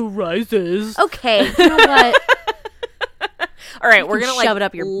also rises. Okay, you know what? All right, we're can gonna shove it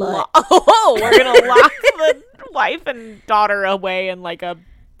up your butt. Oh, we're gonna lock the wife and daughter away in like a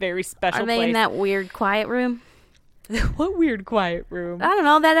very special Are they place. in that weird quiet room? What weird quiet room? I don't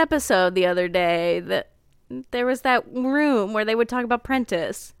know, that episode the other day that there was that room where they would talk about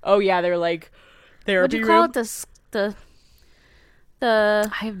Prentice. Oh yeah, they're like therapy What'd you call room. it? The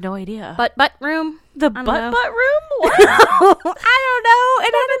I have no idea. butt room? The I don't butt know. room? What? I don't know.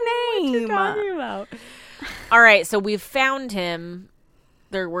 It had a name. talking about? All right, so we've found him.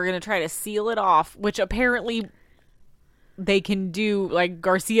 We're gonna try to seal it off, which apparently they can do. Like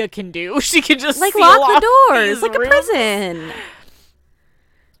Garcia can do. She can just Like seal lock off the doors, these like a rooms. prison.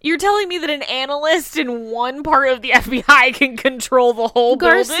 You're telling me that an analyst in one part of the FBI can control the whole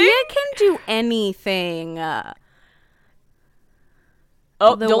Garcia building? can do anything. Oh,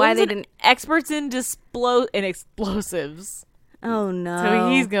 Although why Dolan's they an didn't- experts in explosives. Oh no! So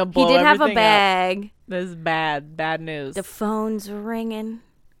he's gonna blow He did have a everything up. bag. This is bad news. The phone's ringing.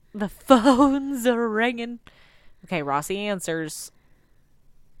 The phones are ringing. Okay, Rossi answers.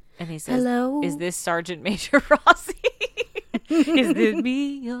 And he says, Hello? Is this Sergeant Major Rossi? Is this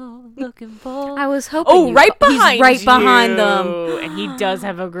me you're looking for? I was hoping. Oh, right behind He's right behind you. them. And he does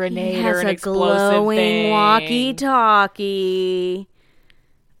have a grenade He has or an a explosive glowing thing. walkie-talkie.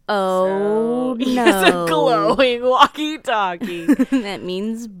 Oh He no! has a glowing walkie-talkie. That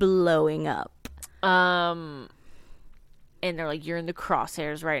means blowing up. And they're like, you're in the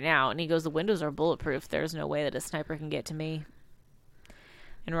crosshairs right now. And he goes, the windows are bulletproof. There's no way that a sniper can get to me.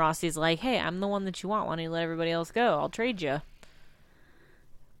 And Rossi's like, hey, I'm the one that you want. Why don't you let everybody else go? I'll trade you.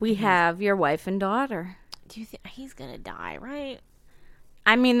 We have your wife and daughter. Do you think he's going to die, right?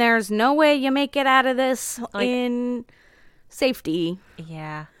 I mean, there's no way you make it out of this Like- in safety.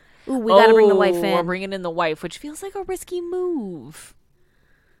 Yeah. Ooh, we gotta bring the wife We're in. bringing in the wife, which feels like a risky move.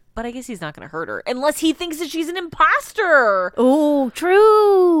 But I guess he's not going to hurt her. Unless he thinks that she's an imposter. Oh,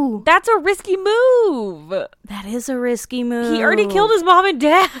 true. That's a risky move. That is a risky move. He already killed his mom and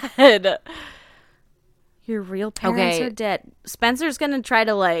dad. Your real parents Okay. are dead. Spencer's gonna try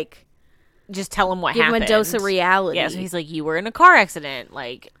to like Just tell him what give happened. him a dose of reality. Yeah, so he's like, you were in a car accident.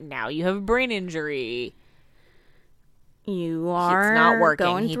 Like, now you have a brain injury. You are It's not working.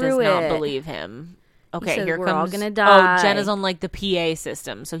 going He through does not it. believe him. Okay, says here we're comes. all gonna die. Oh, Jenna's on like the PA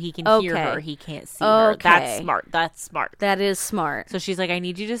system, so he can hear Okay. her. He can't see her. That's Okay. smart. That's smart. That is smart. So she's like, I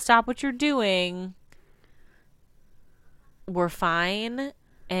need you to stop what you're doing. We're fine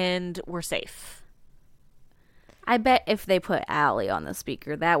and we're safe. I bet if they put Allie on the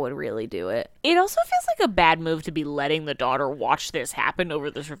speaker, that would really do it. It also feels like a bad move to be letting the daughter watch this happen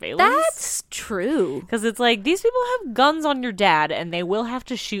over the surveillance. That's true. Because it's like, these people have guns on your dad, and they will have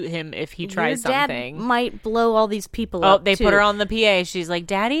to shoot him if he tries Your dad something. might blow all these people Oh, up. they too. put her on the PA. She's like,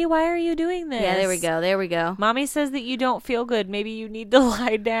 Daddy, why are you doing this? Yeah, there we go. There we go. Mommy says that you don't feel good. Maybe you need to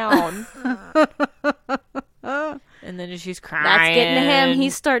lie down. And then she's crying. That's getting to him.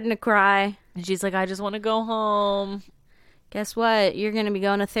 He's starting to cry. And she's like, I just want to go home. Guess what? You're going to be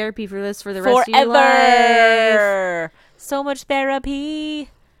going to therapy for this for the rest of your life. Forever. So much therapy.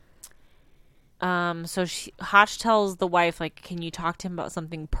 So Hotch tells the wife, like, can you talk to him about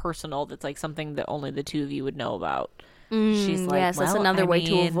something personal that's like something that only the two of you would know about? She's like, Yes, that's well, another I way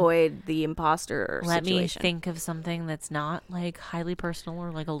to mean, avoid the imposter let me situation. think of something that's not like highly personal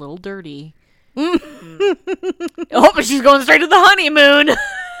or like a little dirty. Oh, but she's going straight to the honeymoon.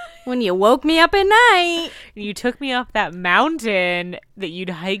 When you woke me up at night. and you took me up that mountain that you'd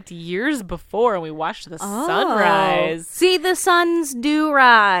hiked years before, and we watched the sunrise. See, the suns do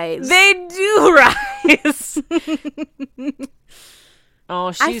rise. They do rise.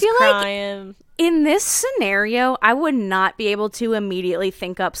 Oh, she's crying. Like in this scenario, I would not be able to immediately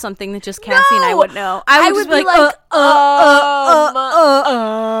think up something that just Cassie and I would know. I would just be like,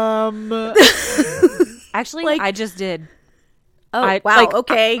 Actually, like, I just did. Oh, wow. Like,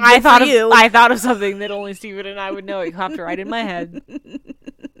 okay. I thought of something that only Steven and I would know. It popped right in my head.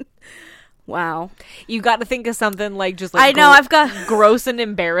 Wow. You got to think of something like just like I know, I've got gross and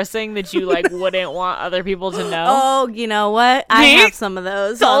embarrassing that you like wouldn't want other people to know. Oh, you know what? I have some of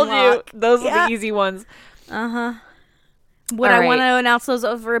those. Told you. Those are the easy ones. Uh-huh. Would I want to announce those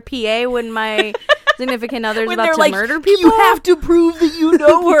over a PA when my significant other's about to murder people? You have to prove that you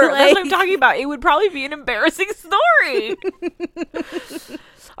know her. That's what I'm talking about. It would probably be an embarrassing story.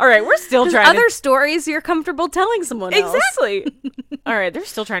 All right, we're still trying other stories you're comfortable telling someone else. Exactly. All right, they're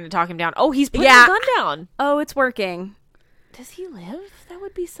still trying to talk him down. Oh, he's putting the gun down. Oh, it's working. Does he live? That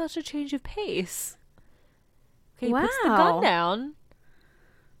would be such a change of pace. Okay, he wow. puts the gun down.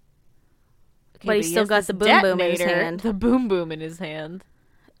 Okay, but he's still got the boom boom in his hand. The boom boom in his hand.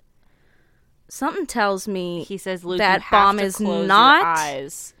 Something tells me he says, Luke, that bomb is not.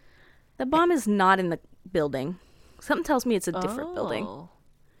 Eyes. The bomb is not in the building. Something tells me it's a different building.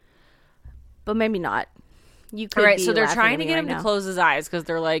 But maybe not. You could. All right, so they're trying to get him to close his eyes because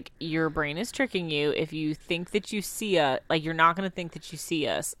they're like, your brain is tricking you. If you think that you see us, like you're not going to think that you see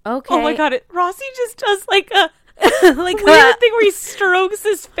us. Okay. Oh my god, Rossi just does like a like weird thing where he strokes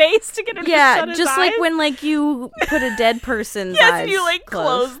his face to get him to shut his eyes. Just like when like you put a dead person's eyes. Yes, you like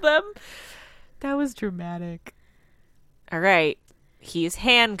close them. That was dramatic. All right, he's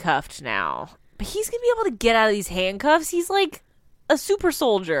handcuffed now, but he's gonna be able to get out of these handcuffs. He's like a super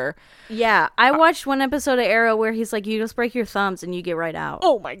soldier. Yeah, I watched one episode of Arrow where he's like, you just break your thumbs and you get right out.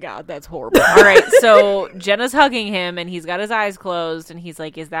 Oh my god, that's horrible. All right, so Jenna's hugging him and he's got his eyes closed and he's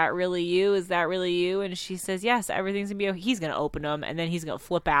like, is that really you? Is that really you? And she says, yes, everything's gonna be okay. He's gonna open them and then he's gonna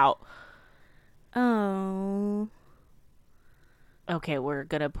flip out. Oh. Okay, we're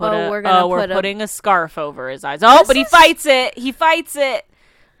gonna put we're putting a scarf over his eyes. Oh, but he fights it. He fights it.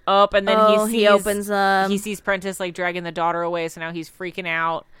 Oh, and then he opens he sees Prentice like dragging the daughter away, so now he's freaking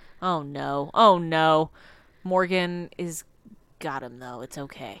out. Oh no. Morgan is got him though. It's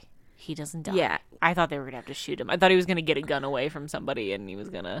okay. He doesn't die. Yeah. I thought they were gonna have to shoot him. I thought he was gonna get a gun away from somebody and he was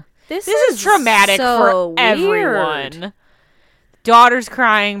gonna This is traumatic so for everyone. Daughter's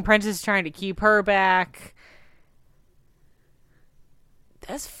crying, Prentice is trying to keep her back.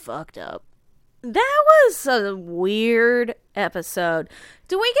 That's fucked up. That was a weird episode.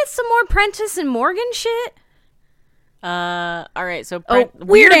 Do we get some more Prentice and Morgan shit? All right, so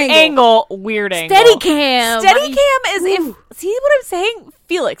weird angle. Steady cam is if see what I'm saying,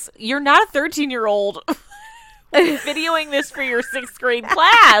 Felix, you're not a 13-year-old videoing this for your 6th grade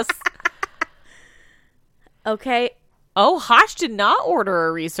class. Okay. Oh, Hosh did not order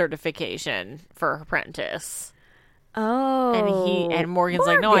a recertification for Apprentice. Oh. And Morgan's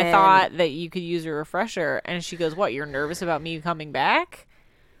like, no, I thought that you could use a refresher. And she goes, what, you're nervous about me coming back?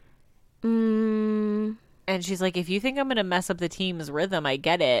 And she's like, if you think I'm going to mess up the team's rhythm, I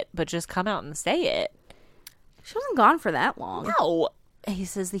get it, but just come out and say it. She wasn't gone for that long. No. He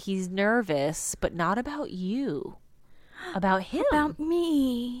says that he's nervous, but not about you. About him. About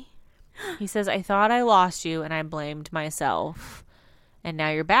me. He says, I thought I lost you and I blamed myself. And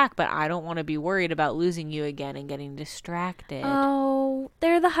now you're back, but I don't want to be worried about losing you again and getting distracted. Oh,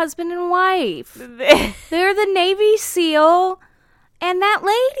 they're the husband and wife. They're the Navy SEAL and that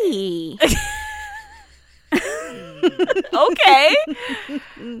lady. Okay.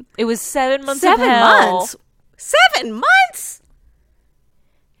 It was 7 months of hell. 7 months? 7 months?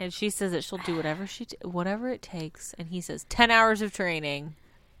 And she says that she'll do whatever it takes. And he says 10 hours of training.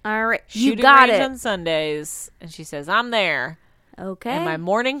 All right, you got it. On Sundays. And she says, I'm there. Okay. And my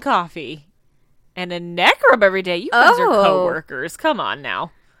morning coffee. And a neck rub every day. You guys are co-workers. Come on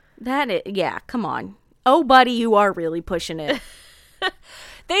now. Yeah, come on. Oh, buddy, you are really pushing it.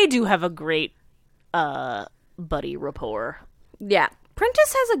 They do have a great buddy rapport. Yeah.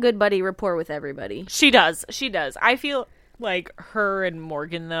 Prentice has a good buddy rapport with everybody. She does. I feel like her and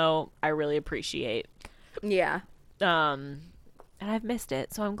Morgan, though, I really appreciate. Yeah. And I've missed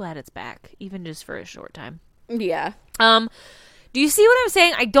it, so I'm glad it's back, even just for a short time. Yeah. Do you see what I'm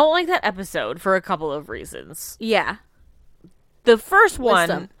saying? I don't like that episode for a couple of reasons. Yeah. The first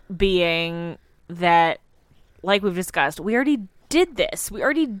one being that, like we've discussed, we already did this.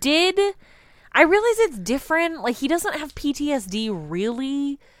 I realize it's different. Like, he doesn't have PTSD,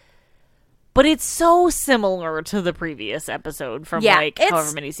 really. But it's so similar to the previous episode from like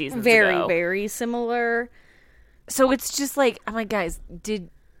however many seasons ago. Very similar. So it's just like, I'm like, guys, did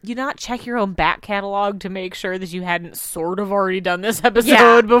you not check your own back catalog to make sure that you hadn't sort of already done this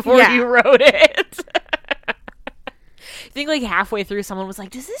episode before you wrote it? I think like halfway through someone was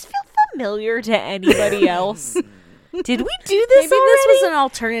like, does this feel familiar to anybody else? Did we do this Maybe already? this was an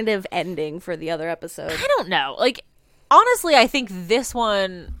alternative ending for the other episode. I don't know. Like, honestly, I think this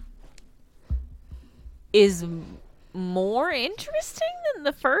one is more interesting than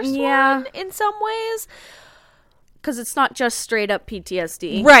the first one in some ways. Because it's not just straight up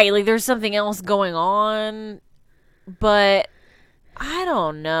PTSD. Right, like there's something else going on. But I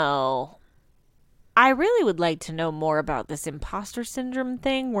don't know. I really would like to know more about this imposter syndrome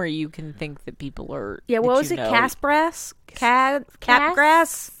thing where you can think that people are... Yeah, what was it? Catgrass?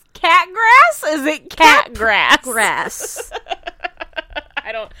 Catgrass? Catgrass? Is it catgrass? Grass.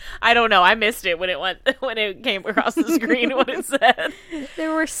 I don't know. I missed it when it came across the screen what it said.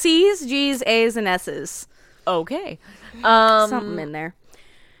 There were C's, G's, A's, and S's. Okay. Something in there.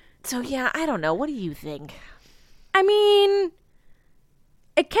 So yeah, I don't know. What do you think? I mean,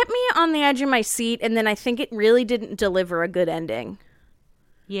 it kept me on the edge of my seat, and then I think it really didn't deliver a good ending.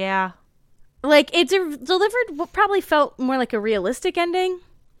 Yeah. Like, it delivered what probably felt more like a realistic ending.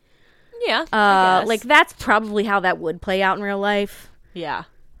 Yeah. I guess. Like, that's probably how that would play out in real life. Yeah.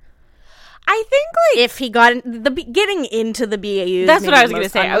 I think, like... If he got getting into the BAU. That's what I was going to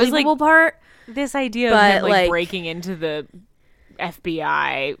say. I was like... part. This idea of him, like, breaking into the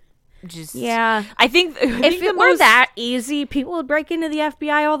FBI... Just yeah, I think if it were that easy, people would break into the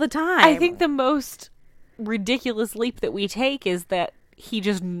FBI all the time. I think the most ridiculous leap that we take is that he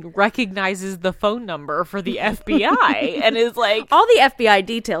just recognizes the phone number for the FBI and is like, all the FBI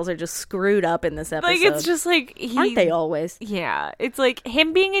details are just screwed up in this episode. Like it's just like aren't they always? Yeah, it's like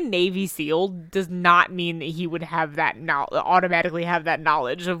him being a Navy SEAL does not mean that he would have that automatically have that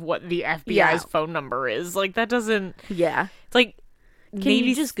knowledge of what the FBI's phone number is. Like that doesn't. Yeah, it's like. Can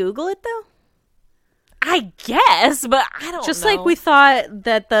you just Google it, though? I guess, but I don't just know. Like we thought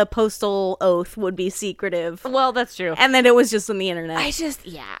that the postal oath would be secretive. Well, that's true. And then it was just on the internet.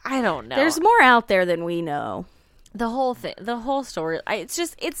 I don't know. There's more out there than we know. The whole thing, the whole story,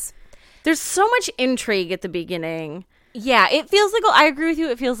 there's so much intrigue at the beginning. Yeah, it feels like, I agree with you,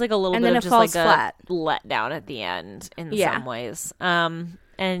 it feels like a little and bit then of it just falls like flat. A letdown at the end in some ways.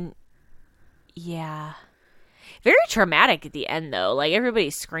 And yeah. Very traumatic at the end, though. Like,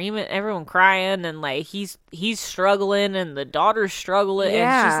 everybody's screaming, everyone crying, and, like, he's struggling, and the daughter's struggling.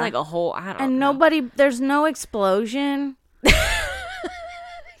 Yeah. And it's just, like, a whole, I don't know. There's no explosion. I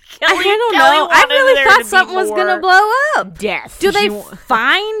don't know. I really thought something was going to blow up. Death. Do they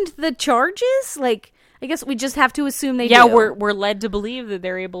find the charges? Like, I guess we just have to assume they do. Yeah, we're led to believe that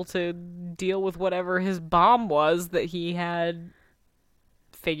they're able to deal with whatever his bomb was that he had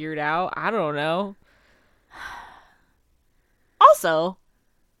figured out. I don't know. Also,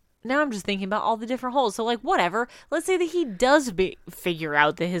 now I'm just thinking about all the different holes. So, like, whatever. Let's say that he does figure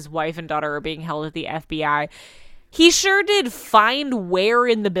out that his wife and daughter are being held at the FBI. He sure did find where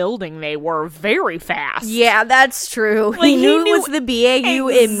in the building they were very fast. Yeah, that's true. Like, he knew it was the BAU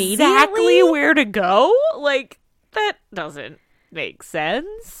immediately. Exactly where to go. Like, that doesn't make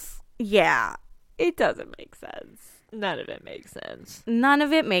sense. Yeah. It doesn't make sense. None of it makes sense. None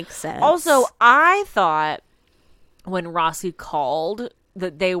of it makes sense. Also, I thought when Rossi called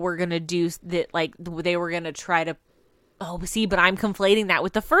that they were going to do that, like they were going to try to, but I'm conflating that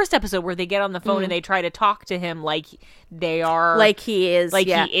with the first episode where they get on the phone and they try to talk to him like they are. Like he is. Like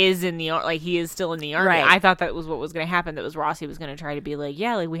he is he is still in the army. Right. I thought that was what was going to happen. That was Rossi was going to try to be like,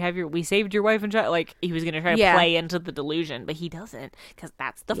 yeah, like we saved your wife and child. Like he was going to try to play into the delusion, but he doesn't because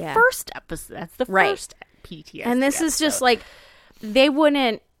that's the first episode. That's the first PTSD. And this is just like, they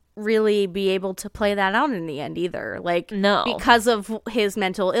wouldn't really be able to play that out in the end either. Like, no, because of his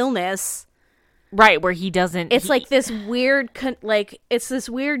mental illness. Right, where he doesn't... It's like this weird... it's this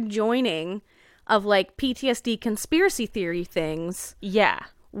weird joining of, like, PTSD conspiracy theory things. Yeah.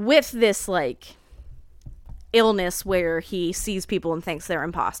 With this, like, illness where he sees people and thinks they're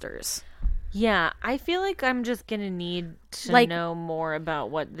imposters. Yeah, I feel like I'm just gonna need to know more about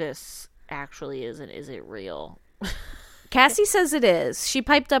what this actually is and is it real. Cassie says it is. She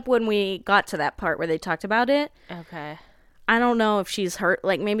piped up when we got to that part where they talked about it. Okay. I don't know if she's hurt.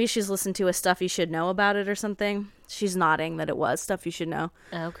 Like, maybe she's listened to a Stuff You Should Know about it or something. She's nodding that it was Stuff You Should Know.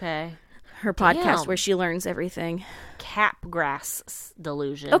 Okay. Her podcast where she learns everything. Capgrass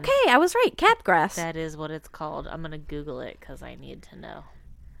delusion. Okay, I was right. Capgrass. That is what it's called. I'm going to Google it because I need to know.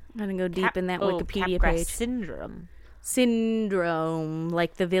 I'm going to go deep in that Wikipedia Capgrass page. syndrome. syndrome,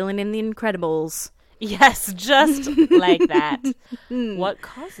 like the villain in The Incredibles. Yes, just like that. What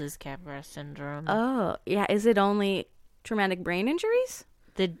causes Capgras syndrome? Oh, yeah. Is it only traumatic brain injuries?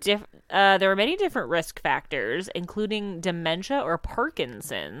 There are many different risk factors, including dementia or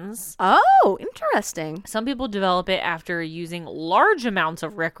Parkinson's. Oh, interesting. Some people develop it after using large amounts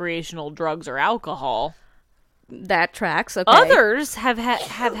of recreational drugs or alcohol. That tracks. Okay. Others have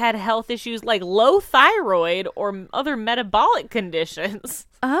had health issues like low thyroid or other metabolic conditions.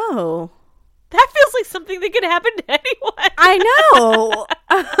 Oh. That feels like something that could happen to anyone. I know.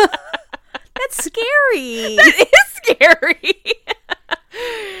 That's scary. That is scary.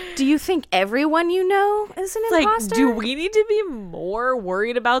 Do you think everyone you know is an imposter? Do we need to be more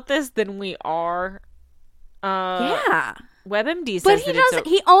worried about this than we are? Yeah. WebMD says But he that doesn't.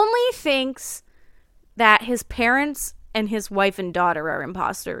 He only thinks that his parents and his wife and daughter are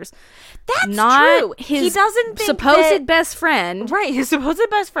imposters. That's not true. His he doesn't think supposed best friend. Right, his supposed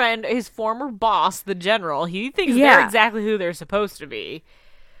best friend, his former boss, the general. He thinks Yeah. they're exactly who they're supposed to be.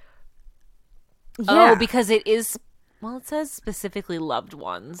 Yeah. Oh, because it is. Well, it says specifically loved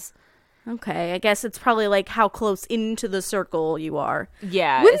ones. Okay, I guess it's probably like how close into the circle you are.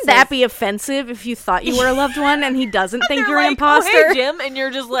 Yeah. Wouldn't that be offensive if you thought you were a loved one and he doesn't think you're an imposter? Oh, hey, Jim, and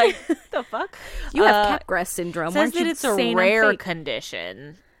you're just like, the fuck? You have Capgras syndrome. Says Weren't that you it's a saying I'm rare fake?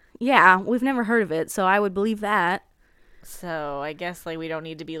 condition. Yeah, we've never heard of it, so I would believe that. So I guess we don't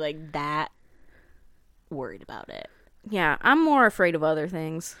need to be that worried about it. Yeah, I'm more afraid of other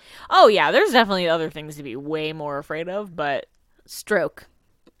things. Oh yeah, there's definitely other things to be way more afraid of, but Stroke.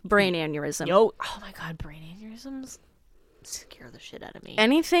 Brain aneurysm. oh my god, brain aneurysms scare the shit out of me.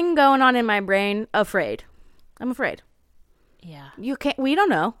 Anything going on in my brain, afraid. I'm afraid. Yeah. We don't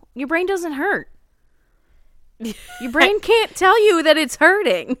know. Your brain doesn't hurt. Your brain can't tell you that it's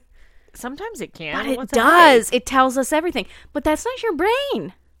hurting. Sometimes it can. But it What's a does. It tells us everything. But that's not your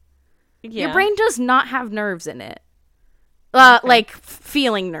brain. headache? Your brain does not have nerves in it. Like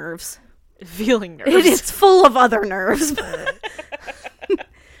feeling nerves. Feeling nerves. It is full of other nerves.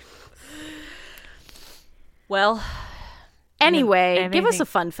 Well, Anyway, give us a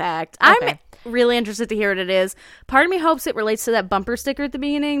fun fact. I'm really interested to hear what it is. Part of me hopes it relates to that bumper sticker at the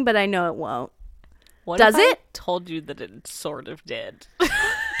beginning, but I know it won't. what Does if I it? told you that it sort of did.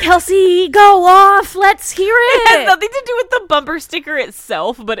 Kelsey, go off. Let's hear It has it. nothing to do with the bumper sticker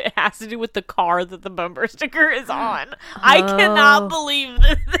itself, but it has to do with the car that the bumper sticker is on. I cannot believe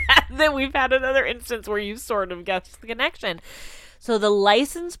that we've had another instance where you sort of guessed the connection. So the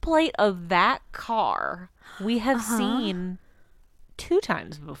license plate of that car we have seen 2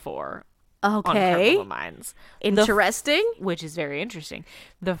 times before on Okay. Criminal Minds. Interesting. Which is very interesting.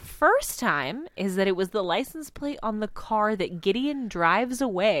 The first time is that it was the license plate on the car that Gideon drives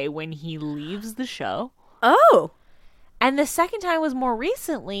away when he leaves the show. Oh. And the second time was more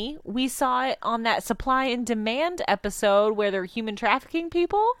recently. We saw it on that supply and demand episode where they're human trafficking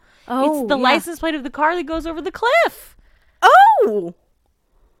people. Oh, It's the yeah. license plate of the car that goes over the cliff. Oh.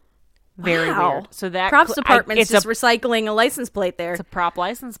 Very Wow. weird. So that Props department's it's just a recycling a license plate there. It's a prop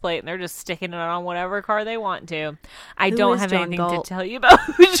license plate, and they're just sticking it on whatever car they want to. I Who don't is have John anything Galt? to tell you about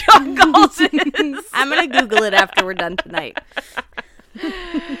who John Galt is. I'm going to Google it after we're done tonight.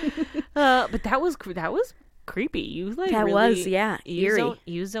 But that was creepy. You That really, was, yeah, you eerie.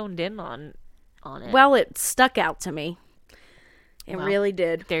 you zoned in on it. Well, it stuck out to me. It Well, really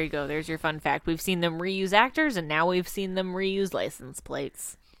did. there you go. There's your fun fact. We've seen them reuse actors, and now we've seen them reuse license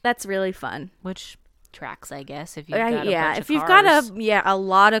plates, That's really fun. which tracks, I guess. If you've got a bunch if of you've cars. got a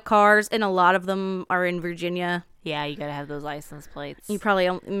lot of cars, and a lot of them are in Virginia. Yeah, you gotta have those license plates. You probably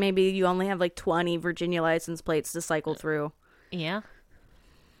maybe you only have like 20 Virginia license plates to cycle through. Yeah.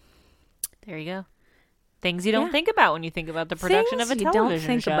 There you go. Things you don't Yeah. think about when you think about the production Things of a you television don't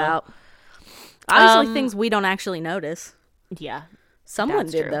think show. about. Obviously, things we don't actually notice. Yeah. Someone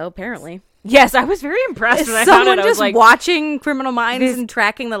That's did true. though, apparently. Yes, I was very impressed Is when I found someone it. I was just like, watching Criminal Minds and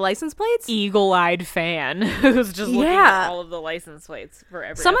tracking the license plates? eagle-eyed fan who's just looking Yeah. at all of the license plates for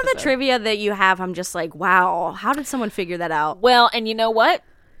every Some of the episode. trivia that you have, I'm just like, wow, how did someone figure that out? Well, and you know what?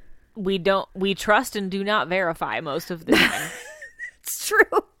 We trust and do not verify most of the time. It's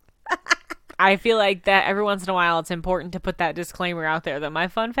true. I feel like that every once in a while it's important to put that disclaimer out there that my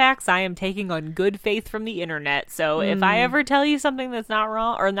fun facts I am taking on good faith from the internet. So if I ever tell you something that's not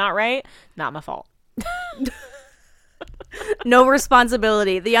wrong or not right, not my fault. No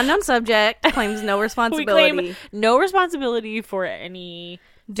responsibility. The unknown subject claims no We responsibility. claim no responsibility for any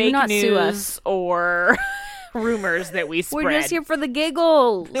Do fake not news sue us. or rumors that we spread. We're just here for the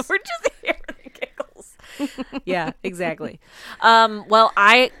giggles. We're just here for the giggles. Yeah, exactly. Well,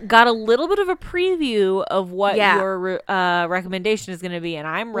 I got a little bit of a preview of what your recommendation is going to be, and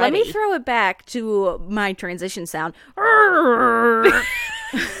I'm ready. Let me throw it back to my transition sound. We're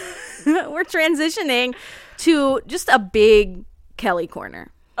transitioning to just a big Kelly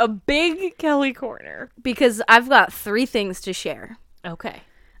corner. A big Kelly corner. Because I've got 3 things to share. Okay.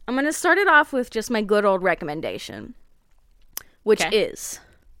 I'm going to start it off with just my good old recommendation, which is...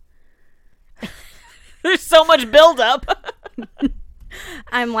 There's so much buildup.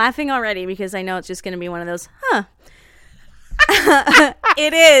 I'm laughing already because I know it's just going to be one of those,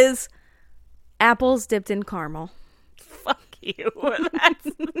 It is apples dipped in caramel. Fuck you. That's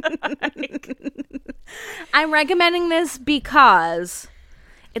I'm recommending this because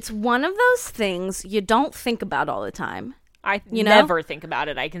it's one of those things you don't think about all the time. I never think about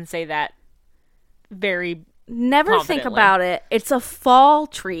it. I can say that very Never think about it. It's a fall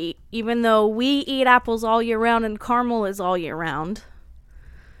treat, even though we eat apples all year round and caramel is all year round.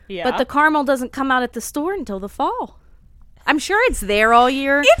 Yeah. But the caramel doesn't come out at the store until the fall. I'm sure it's there all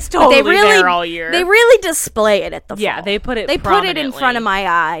year. It's totally there all year. They really display it at the fall. Yeah, they put it in front of my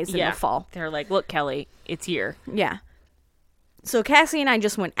eyes in the fall. They're like, look, Kelly, it's here. Yeah. So Cassie and I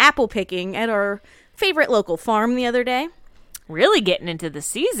just went apple picking at our favorite local farm the other day. Really getting into the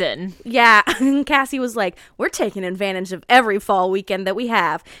season. Yeah. Cassie was like, we're taking advantage of every fall weekend that we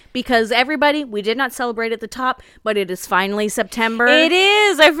have. Because everybody, we did not celebrate at the top, but it is finally September. It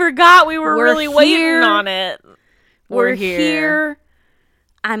is. I forgot we were really waiting on it. We're here.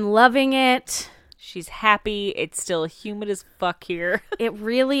 I'm loving it. She's happy. It's still humid as fuck here. It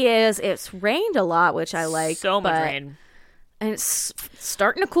really is. It's rained a lot, which I like. So much rain. And it's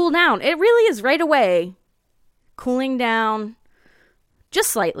starting to cool down. It really is right away. Cooling down.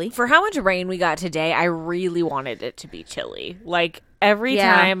 Just slightly. For how much rain we got today, I really wanted it to be chilly. Like, every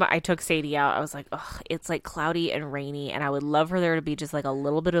time I took Sadie out, I was like, ugh, it's like cloudy and rainy, and I would love for there to be just like a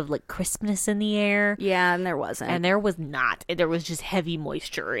little bit of like crispness in the air. Yeah, and there wasn't. And there was not. There was just heavy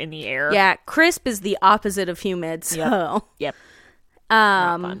moisture in the air. Yeah, crisp is the opposite of humid, so. Yep.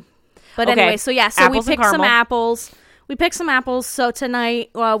 Not fun. But anyway, so apples we picked some apples. We picked some apples, so tonight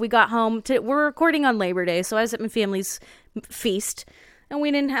we got home. We're recording on Labor Day, so I was at my family's feast. And we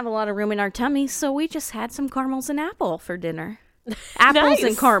didn't have a lot of room in our tummies, so we just had some caramels and apple for dinner. Apples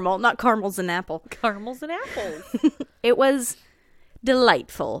and caramel, not caramels and apple. Caramels and apples. It was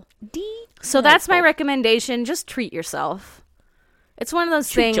delightful. So that's my recommendation. Just treat yourself. It's one of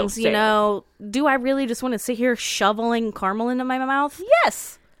those things, you know, do I really just want to sit here shoveling caramel into my mouth?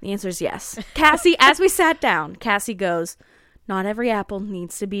 Yes. The answer is yes. Cassie, as we sat down, Cassie goes, not every apple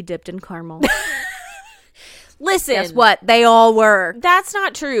needs to be dipped in caramel. Listen. Guess what? They all were. That's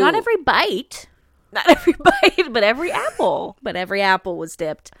not true. Not every bite. Not every bite, but every apple. But every apple was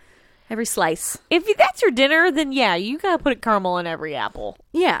dipped. Every slice. If that's your dinner, then yeah, you gotta put caramel in every apple.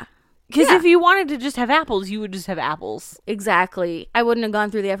 Yeah. Because if you wanted to just have apples, you would just have apples. Exactly. I wouldn't have gone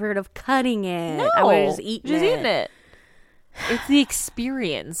through the effort of cutting it. No. I would have just eaten it. It's the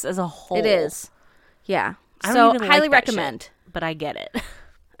experience as a whole. It is. Yeah. So, highly recommend. Shit, but I get it.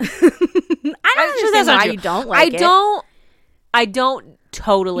 I don't understand why you don't like it. I don't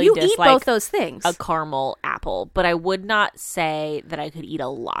totally you dislike eat both those things. A caramel apple, but I would not say that I could eat a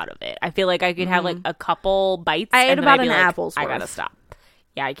lot of it. I feel like I could have like a couple bites. I ate about an apple's worth. I gotta stop.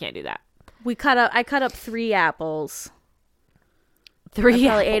 Yeah, I can't do that. I cut up 3 apples. 3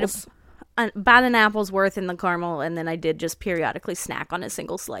 I apples. Ate about an apple's worth in the caramel, and then I did just periodically snack on a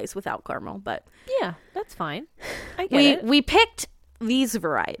single slice without caramel. But yeah, that's fine. I get it. We picked these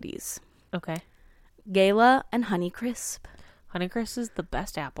varieties. Okay. Gala and Honeycrisp. Honeycrisp is the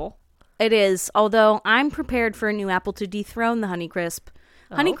best apple. It is, although I'm prepared for a new apple to dethrone the Honeycrisp.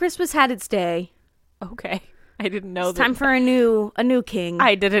 Oh. Honeycrisp has had its day. Okay. I didn't know it's time for a new king.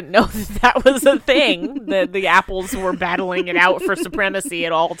 I didn't know that was a thing. the apples were battling it out for supremacy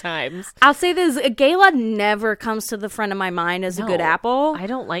at all times. I'll say this, Gala never comes to the front of my mind as a good apple. I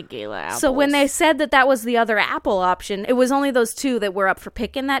don't like Gala apples. So when they said that was the other apple option, it was only those 2 that were up for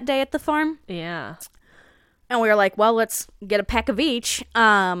picking that day at the farm. Yeah. And we were like, well, let's get a peck of each.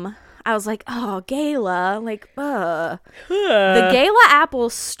 I was like, oh, Gala. Like, The Gala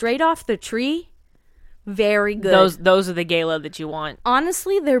apples straight off the tree, very good. Those are the Gala that you want.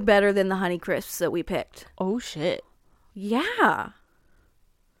 Honestly, they're better than the Honeycrisps that we picked. Oh, shit. Yeah.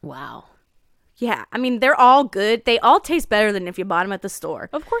 Wow. Yeah. I mean, they're all good. They all taste better than if you bought them at the store.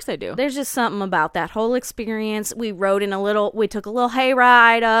 Of course they do. There's just something about that whole experience. We took a little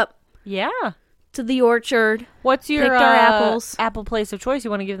hayride up. Yeah. To the orchard. What's your picked our apples. Apple place of choice? You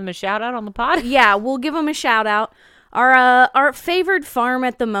want to give them a shout out on the pod? Yeah, we'll give them a shout out. Our favored farm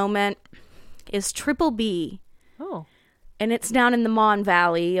at the moment is Triple B. Oh. And it's down in the Mon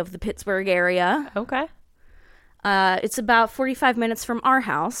Valley of the Pittsburgh area. Okay. It's about 45 minutes from our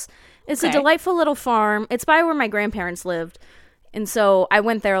house. It's a Okay. delightful little farm. It's by where my grandparents lived. And so I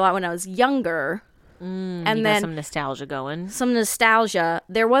went there a lot when I was younger. And then got some nostalgia going. some nostalgia.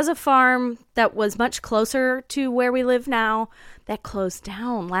 There was a farm that was much closer to where we live now that closed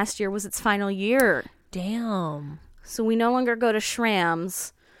down. Last year was its final year. Damn. So we no longer go to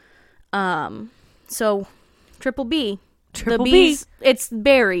Shram's. So Triple B. Triple the B. bees, it's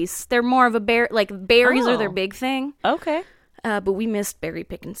berries. They're more of a bear, like berries are their Oh. big thing. Okay. But we missed berry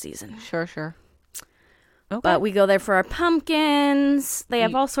picking season. Sure. Okay. But we go there for our pumpkins. They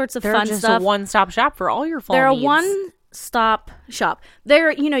have all sorts of They're fun just stuff. a one-stop shop for all your fall They're needs. a one-stop shop.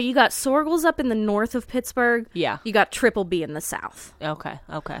 They're, you got Sorgel's up in the north of Pittsburgh. Yeah. You got Triple B in the south. Okay.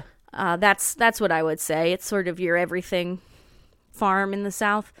 That's what I would say. It's sort of your everything farm in the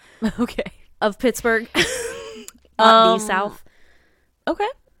south Okay. of Pittsburgh. Not the south. Okay.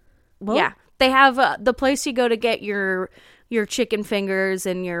 Well, Yeah. They have the place you go to get your chicken fingers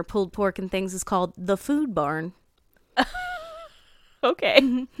and your pulled pork and things is called the Food Barn. Okay.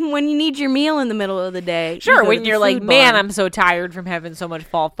 When you need your meal in the middle of the day. you Sure, go to when the you're like, Food man, Barn. I'm so tired from having so much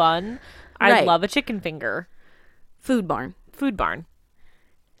fall fun. I Right. love a chicken finger. Food Barn. Food barn.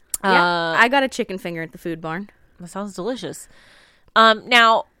 Yeah. I got a chicken finger at the Food Barn. That sounds delicious.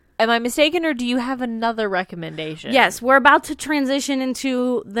 Now, am I mistaken, or do you have another recommendation? Yes, we're about to transition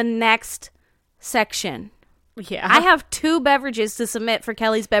into the next section. Yeah. I have 2 beverages to submit for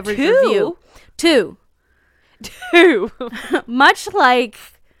Kelly's beverage 2? review. 2. 2. Much like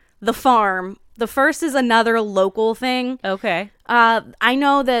the farm, the first is another local thing. Okay. I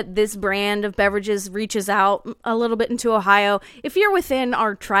know that this brand of beverages reaches out a little bit into Ohio. If you're within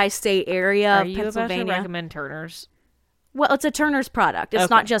our tri-state area Are of you about to Pennsylvania, recommend Turner's? well, it's a Turner's product. It's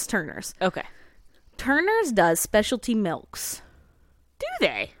Okay. not just Turner's. Okay. Turner's does specialty milks. Do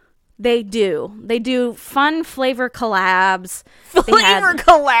they? They do. They do fun flavor collabs. They Flavor had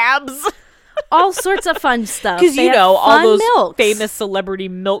collabs. all sorts of fun stuff. Because They you have know all fun those milks. famous celebrity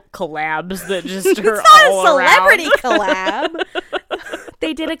milk collabs that just It's are not all a celebrity around. collab.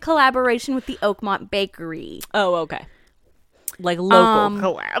 They did a collaboration with the Oakmont Bakery. Oh, okay. Like local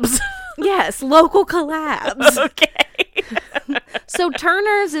collabs. Yes, local collabs. Okay. So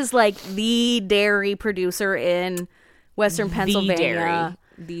Turner's is like the dairy producer in Western Pennsylvania.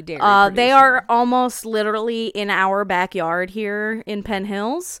 The dairy. They producer. are almost literally in our backyard here in Penn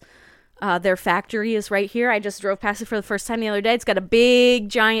Hills. Their factory is right here. I just drove past it for the first time the other day. It's got a big,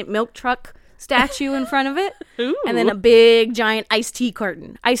 giant milk truck statue in front of it. Ooh. And then a big, giant iced tea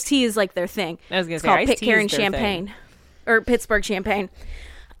carton. Iced tea is like their thing. I was gonna It's say, called iced tea Pitcairn is their Champagne. Or Pittsburgh Champagne.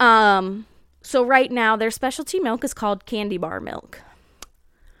 So right now, their specialty milk is called Candy Bar Milk.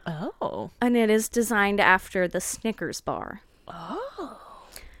 Oh. And it is designed after the Snickers bar. Oh.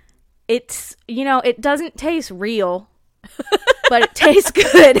 It's, it doesn't taste real, but it tastes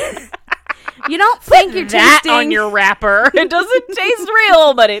good. You don't think you're That tasting on your wrapper. It doesn't taste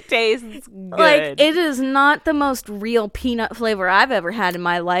real, but it tastes good. like it is not the most real peanut flavor I've ever had in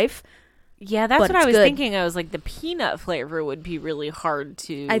my life. Yeah, that's but what I it's was good. thinking. I was like, the peanut flavor would be really hard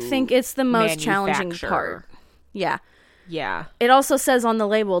to. I think it's the most challenging manufacture. part. Yeah. Yeah. It also says on the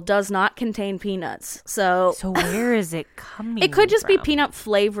label does not contain peanuts. So So where is it coming? it could just be from? peanut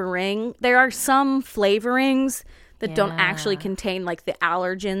flavoring. There are some flavorings that don't Yeah. actually contain like the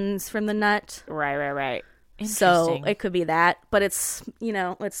allergens from the nut. Right. So Interesting. it could be that, but it's,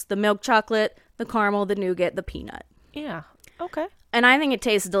 it's the milk chocolate, the caramel, the nougat, the peanut. Yeah. Okay. And I think it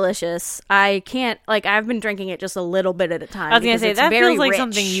tastes delicious. I can't, I've been drinking it just a little bit at a time. I was gonna because say it's that very feels like rich.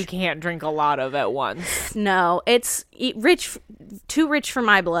 something you can't drink a lot of at once, No, it's rich, too rich for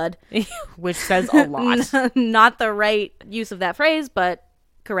my blood. which says a lot. Not the right use of that phrase, but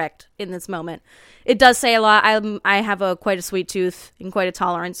correct in this moment. It does say a lot. I have quite a sweet tooth and quite a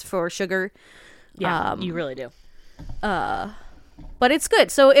tolerance for sugar. Yeah, you really do. But it's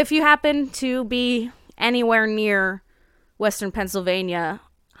good. So if you happen to be anywhere near Western Pennsylvania,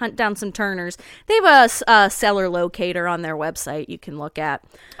 hunt down some Turners. They have a seller locator on their website you can look at.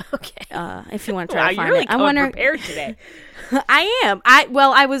 Okay. If you want to Wow, try to you're find really it. I wonder. prepared today. I am.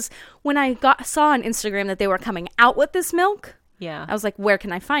 I was when I saw on Instagram that they were coming out with this milk. Yeah. I was like, where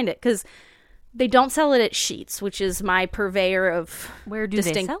can I find it? Because they don't sell it at Sheetz, which is my purveyor of Where do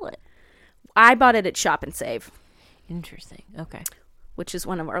they sell it? I bought it at Shop and Save, Interesting. Okay. which is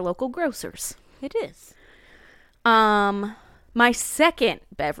one of our local grocers. It is. My second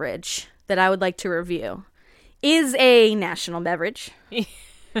beverage that I would like to review is a national beverage.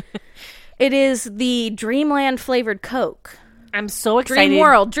 It is the Dreamland flavored Coke. I'm so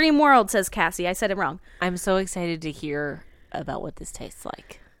excited. Dream World, says Cassie. I said it wrong. I'm so excited to hear about what this tastes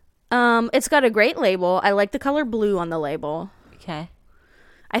like. It's got a great label. I like the color blue on the label. Okay.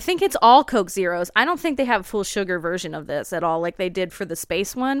 I think it's all Coke Zeros. I don't think they have a full sugar version of this at all, like they did for the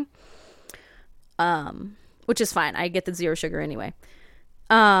space one. Which is fine. I get the 0 sugar anyway.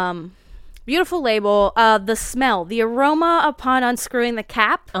 Beautiful label. The smell, the aroma upon unscrewing the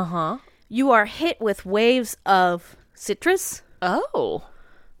cap. You are hit with waves of citrus. Oh.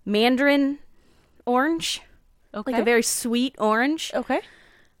 Mandarin orange. Okay. Like a very sweet orange. Okay.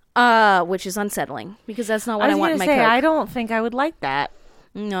 Which is unsettling because that's not what I want in my Coke. Coke. I don't think I would like that.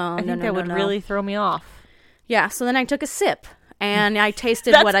 No, I think that would really throw me off. Yeah, so then I took a sip and I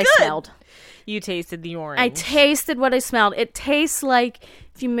tasted what I smelled. You tasted the orange. I tasted what I smelled. It tastes like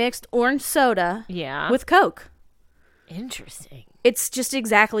if you mixed orange soda with Coke. Interesting. It's just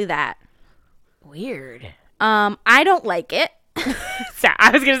exactly that. Weird. I don't like it.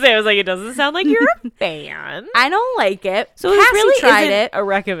 I was going to say, it doesn't sound like you're a fan. I don't like it. So Cassie this really tried isn't it. a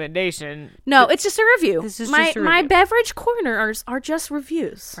recommendation. No, it's just a review. This is my just a review. My beverage corners are just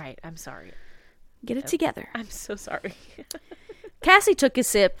reviews. Right. I'm sorry. Get it together. I'm so sorry. Cassie took a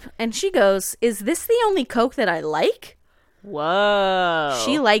sip and she goes, "Is this the only Coke that I like?" Whoa.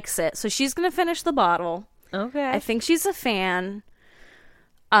 She likes it. So she's going to finish the bottle. Okay. I think she's a fan.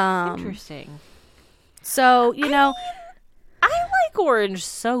 Interesting. So, I like orange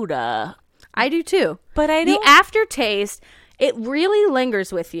soda. I do too. But the aftertaste, it really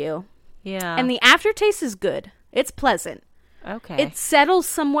lingers with you. Yeah. And the aftertaste is good. It's pleasant. Okay. It settles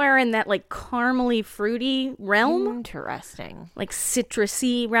somewhere in that like caramely fruity realm. Interesting. Like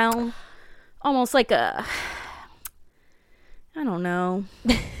citrusy realm. Almost like I don't know.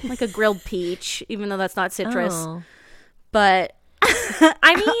 Like a grilled peach, even though that's not citrus. Oh. But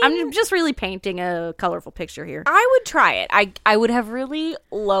I'm just really painting a colorful picture here. I would try it. I would have really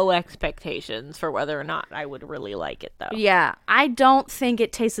low expectations for whether or not I would really like it, though. Yeah, I don't think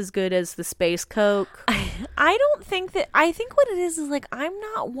it tastes as good as the Space Coke. I don't think that. I think what it is like I'm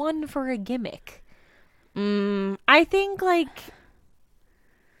not one for a gimmick. I think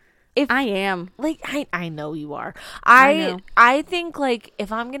if I am. I know you are. I know. I think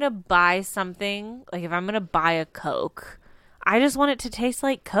if I'm gonna buy something, if I'm gonna buy a Coke, I just want it to taste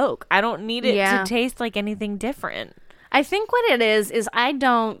like Coke. I don't need it to taste like anything different. I think what it is I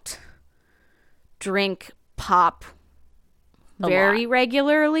don't drink pop very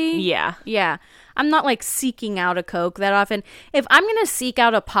regularly. Yeah. Yeah. I'm not seeking out a Coke that often. If I'm going to seek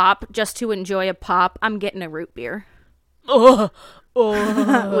out a pop just to enjoy a pop, I'm getting a root beer. Which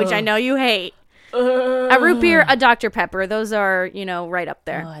I know you hate. A root beer, a Dr. Pepper. Those are, right up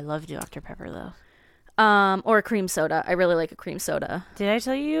there. Oh, I love Dr. Pepper, though. Or a cream soda. I really like a cream soda. Did I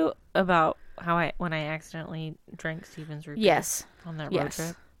tell you about when I accidentally drank Steven's root beer? Yes. On that road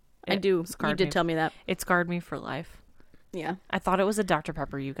trip? I do. You did tell me that. It scarred me for life. Yeah. I thought it was a Dr.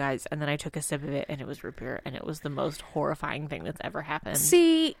 Pepper, you guys, and then I took a sip of it, and it was root beer, and it was the most horrifying thing that's ever happened.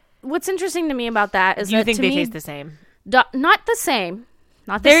 See, what's interesting to me about that is you that think to they me, taste the same? Not the same.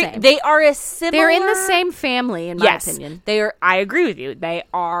 Not the same. They are a similar... They're in the same family, in my opinion. They are. I agree with you. They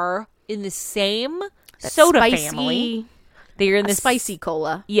are in the same soda family. They are in the spicy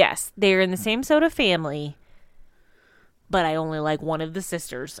cola. Yes, they are in the same soda family. But I only like one of the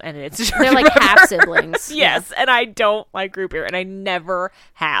sisters, and it's they're like half siblings. Yes, and I don't like root beer, and I never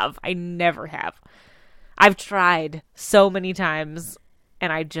have. I've tried so many times,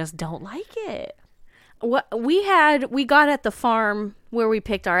 and I just don't like it. What we got at the farm where we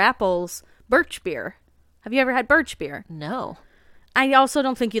picked our apples, birch beer. Have you ever had birch beer? No. I also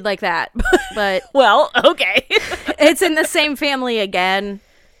don't think you'd like that, but well, okay. It's in the same family again,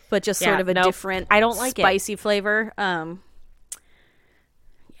 but just sort of a different. I don't like spicy flavor. Yeah,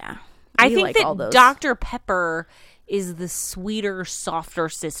 I think that Dr. Pepper is the sweeter, softer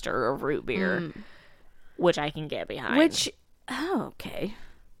sister of root beer, which I can get behind. Okay.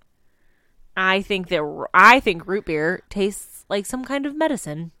 I think root beer tastes like some kind of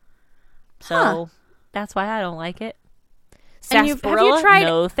medicine, so that's why I don't like it. And have you tried?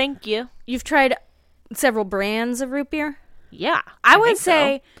 No, thank you. You've tried several brands of root beer? Yeah. I would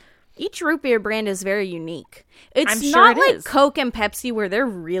say each root beer brand is very unique. It's not like Coke and Pepsi where they're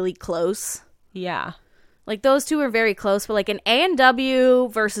really close. Yeah. Those two are very close, but an A&W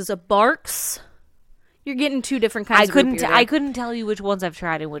versus a Barks, you're getting two different kinds of root beer. I couldn't tell you which ones I've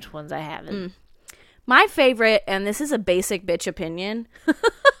tried and which ones I haven't. My favorite, and this is a basic bitch opinion,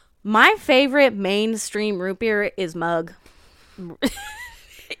 my favorite mainstream root beer is Mug.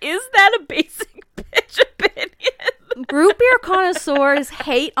 Is that a basic bitch opinion? Root beer connoisseurs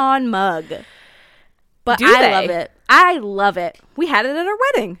hate on Mug. But I love it. I love it. We had it at our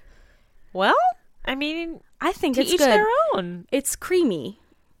wedding. Well, I mean, I think to it's each good. their own. It's creamy.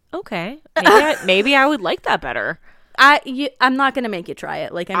 Okay. Maybe I would like that better. I'm not going to make you try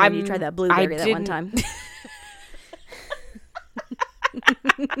it. Like I made you try that blueberry that one time.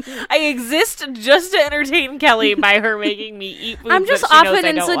 I exist just to entertain Kelly by her making me eat food. I'm just that she knows often I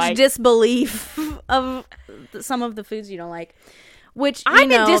in don't such like. disbelief of some of the foods you don't like. Which, I'm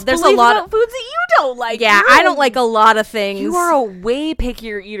in disbelief there's a lot about of foods that you don't like. Yeah, I don't like a lot of things. You are a way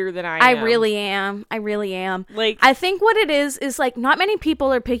pickier eater than I am. I really am. Like, I think what it is like not many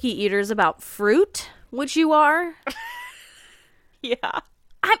people are picky eaters about fruit, which you are. Yeah.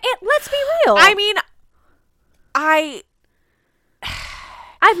 Let's be real. I mean,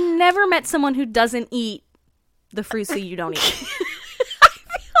 I've never met someone who doesn't eat the fruits that you don't eat.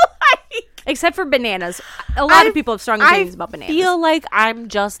 Except for bananas. A lot of people have strong opinions about bananas. I feel like I'm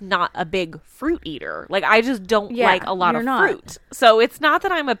just not a big fruit eater. Like, I just don't like a lot of fruit. So it's not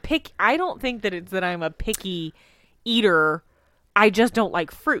that I'm I don't think that it's that I'm a picky eater. I just don't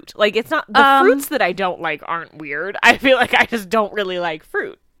like fruit. Like, it's not, the fruits that I don't like aren't weird. I feel like I just don't really like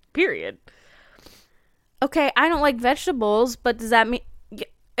fruit. Period. Okay, I don't like vegetables, but does that mean,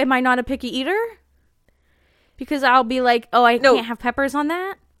 am I not a picky eater? Because I'll be like, oh, I can't have peppers on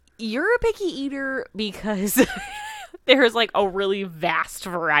that? You're a picky eater because there's like a really vast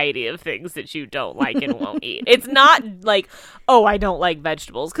variety of things that you don't like and won't eat. It's not like, oh, I don't like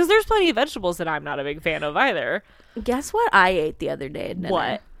vegetables, because there's plenty of vegetables that I'm not a big fan of either. Guess what I ate the other day at dinner?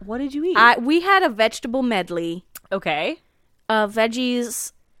 What? What did you eat? We had a vegetable medley. Okay. Of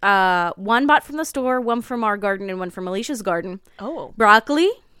veggies, one bought from the store, one from our garden, and one from Alicia's garden. Oh. Broccoli.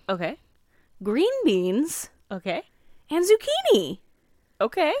 Okay. Green beans. Okay. And zucchini.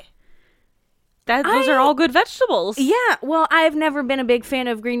 Okay. Those are all good vegetables. Yeah, well, I've never been a big fan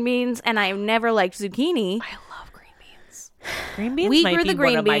of green beans, and I've never liked zucchini. I love green beans. Green beans We might grew be the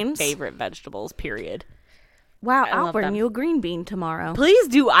green one of beans. my favorite vegetables, period. Wow, I I'll love bring them. you a green bean tomorrow. Please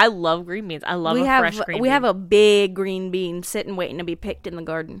do. I love green beans. I love fresh green bean. We have a big green bean sitting waiting to be picked in the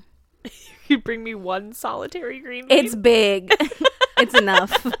garden. You bring me one solitary green bean? It's big. It's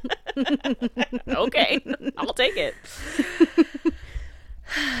enough. Okay. I'll take it.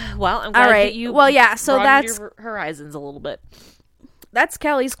 Well, I'm glad that you so broadened your horizons a little bit. That's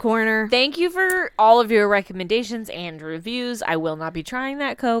Kelly's Corner. Thank you for all of your recommendations and reviews. I will not be trying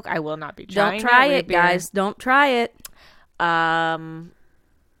that Coke. I will not be trying Don't try that it, guys. Don't try it. And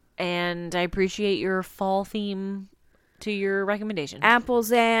I appreciate your fall theme to your recommendation.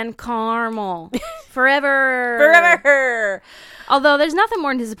 Apples and caramel. Forever. Forever. Although there's nothing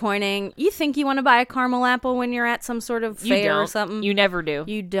more disappointing. You think you want to buy a caramel apple when you're at some sort of fair or something? You never do.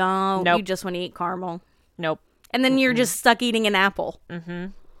 You don't. Nope. You just want to eat caramel. Nope. And then you're just stuck eating an apple. Mm-hmm.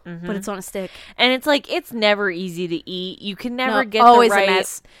 Mm-hmm. But it's on a stick. And it's like, it's never easy to eat. You can never get always the right... a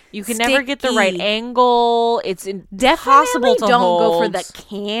mess. You can never get the right angle. It's impossible Definitely to don't hold. go for the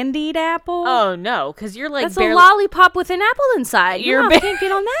candied apple. Oh, no. Because you're like... That's a lollipop with an apple inside. You can't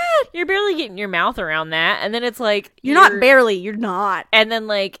get on that. You're barely getting your mouth around that. And then it's like... You're not. And then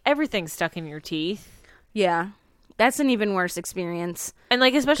like, everything's stuck in your teeth. Yeah. That's an even worse experience. And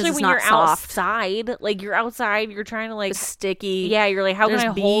like, especially when you're soft. outside. Like, you're outside, you're trying to like... It's sticky. Yeah, you're like, how can I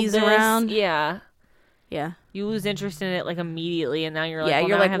hold bees this? around. Yeah. Yeah. You lose interest in it like immediately, and now you're like, yeah, well,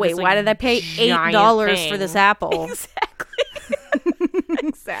 you're now I like, have wait, this, why did I pay $8 for this apple? Exactly.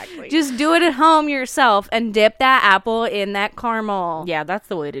 Exactly. Just do it at home yourself and dip that apple in that caramel. Yeah, that's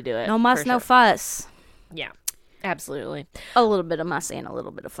the way to do it. No muss, no fuss. Yeah, absolutely. A little bit of muss and a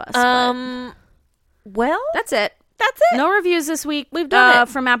little bit of fuss. Well, that's it. That's it. No reviews this week. We've done it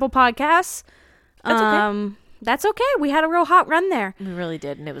from Apple Podcasts. That's okay. That's okay. We had a real hot run there. We really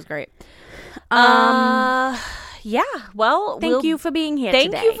did, and it was great. Yeah. Well, thank you for being here today.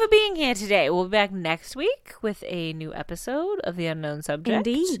 Thank you for being here today. We'll be back next week with a new episode of The Unknown Subject.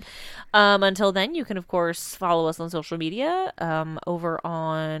 Indeed. Until then, you can, of course, follow us on social media. Over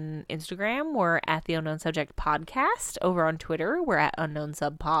on Instagram, we're at The Unknown Subject Podcast. Over on Twitter, we're at Unknown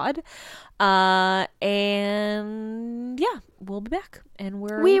Sub Pod. And yeah, we'll be back. And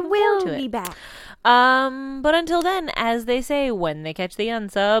we will be back. But until then, as they say, when they catch the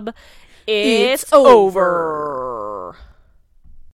unsub, it's over.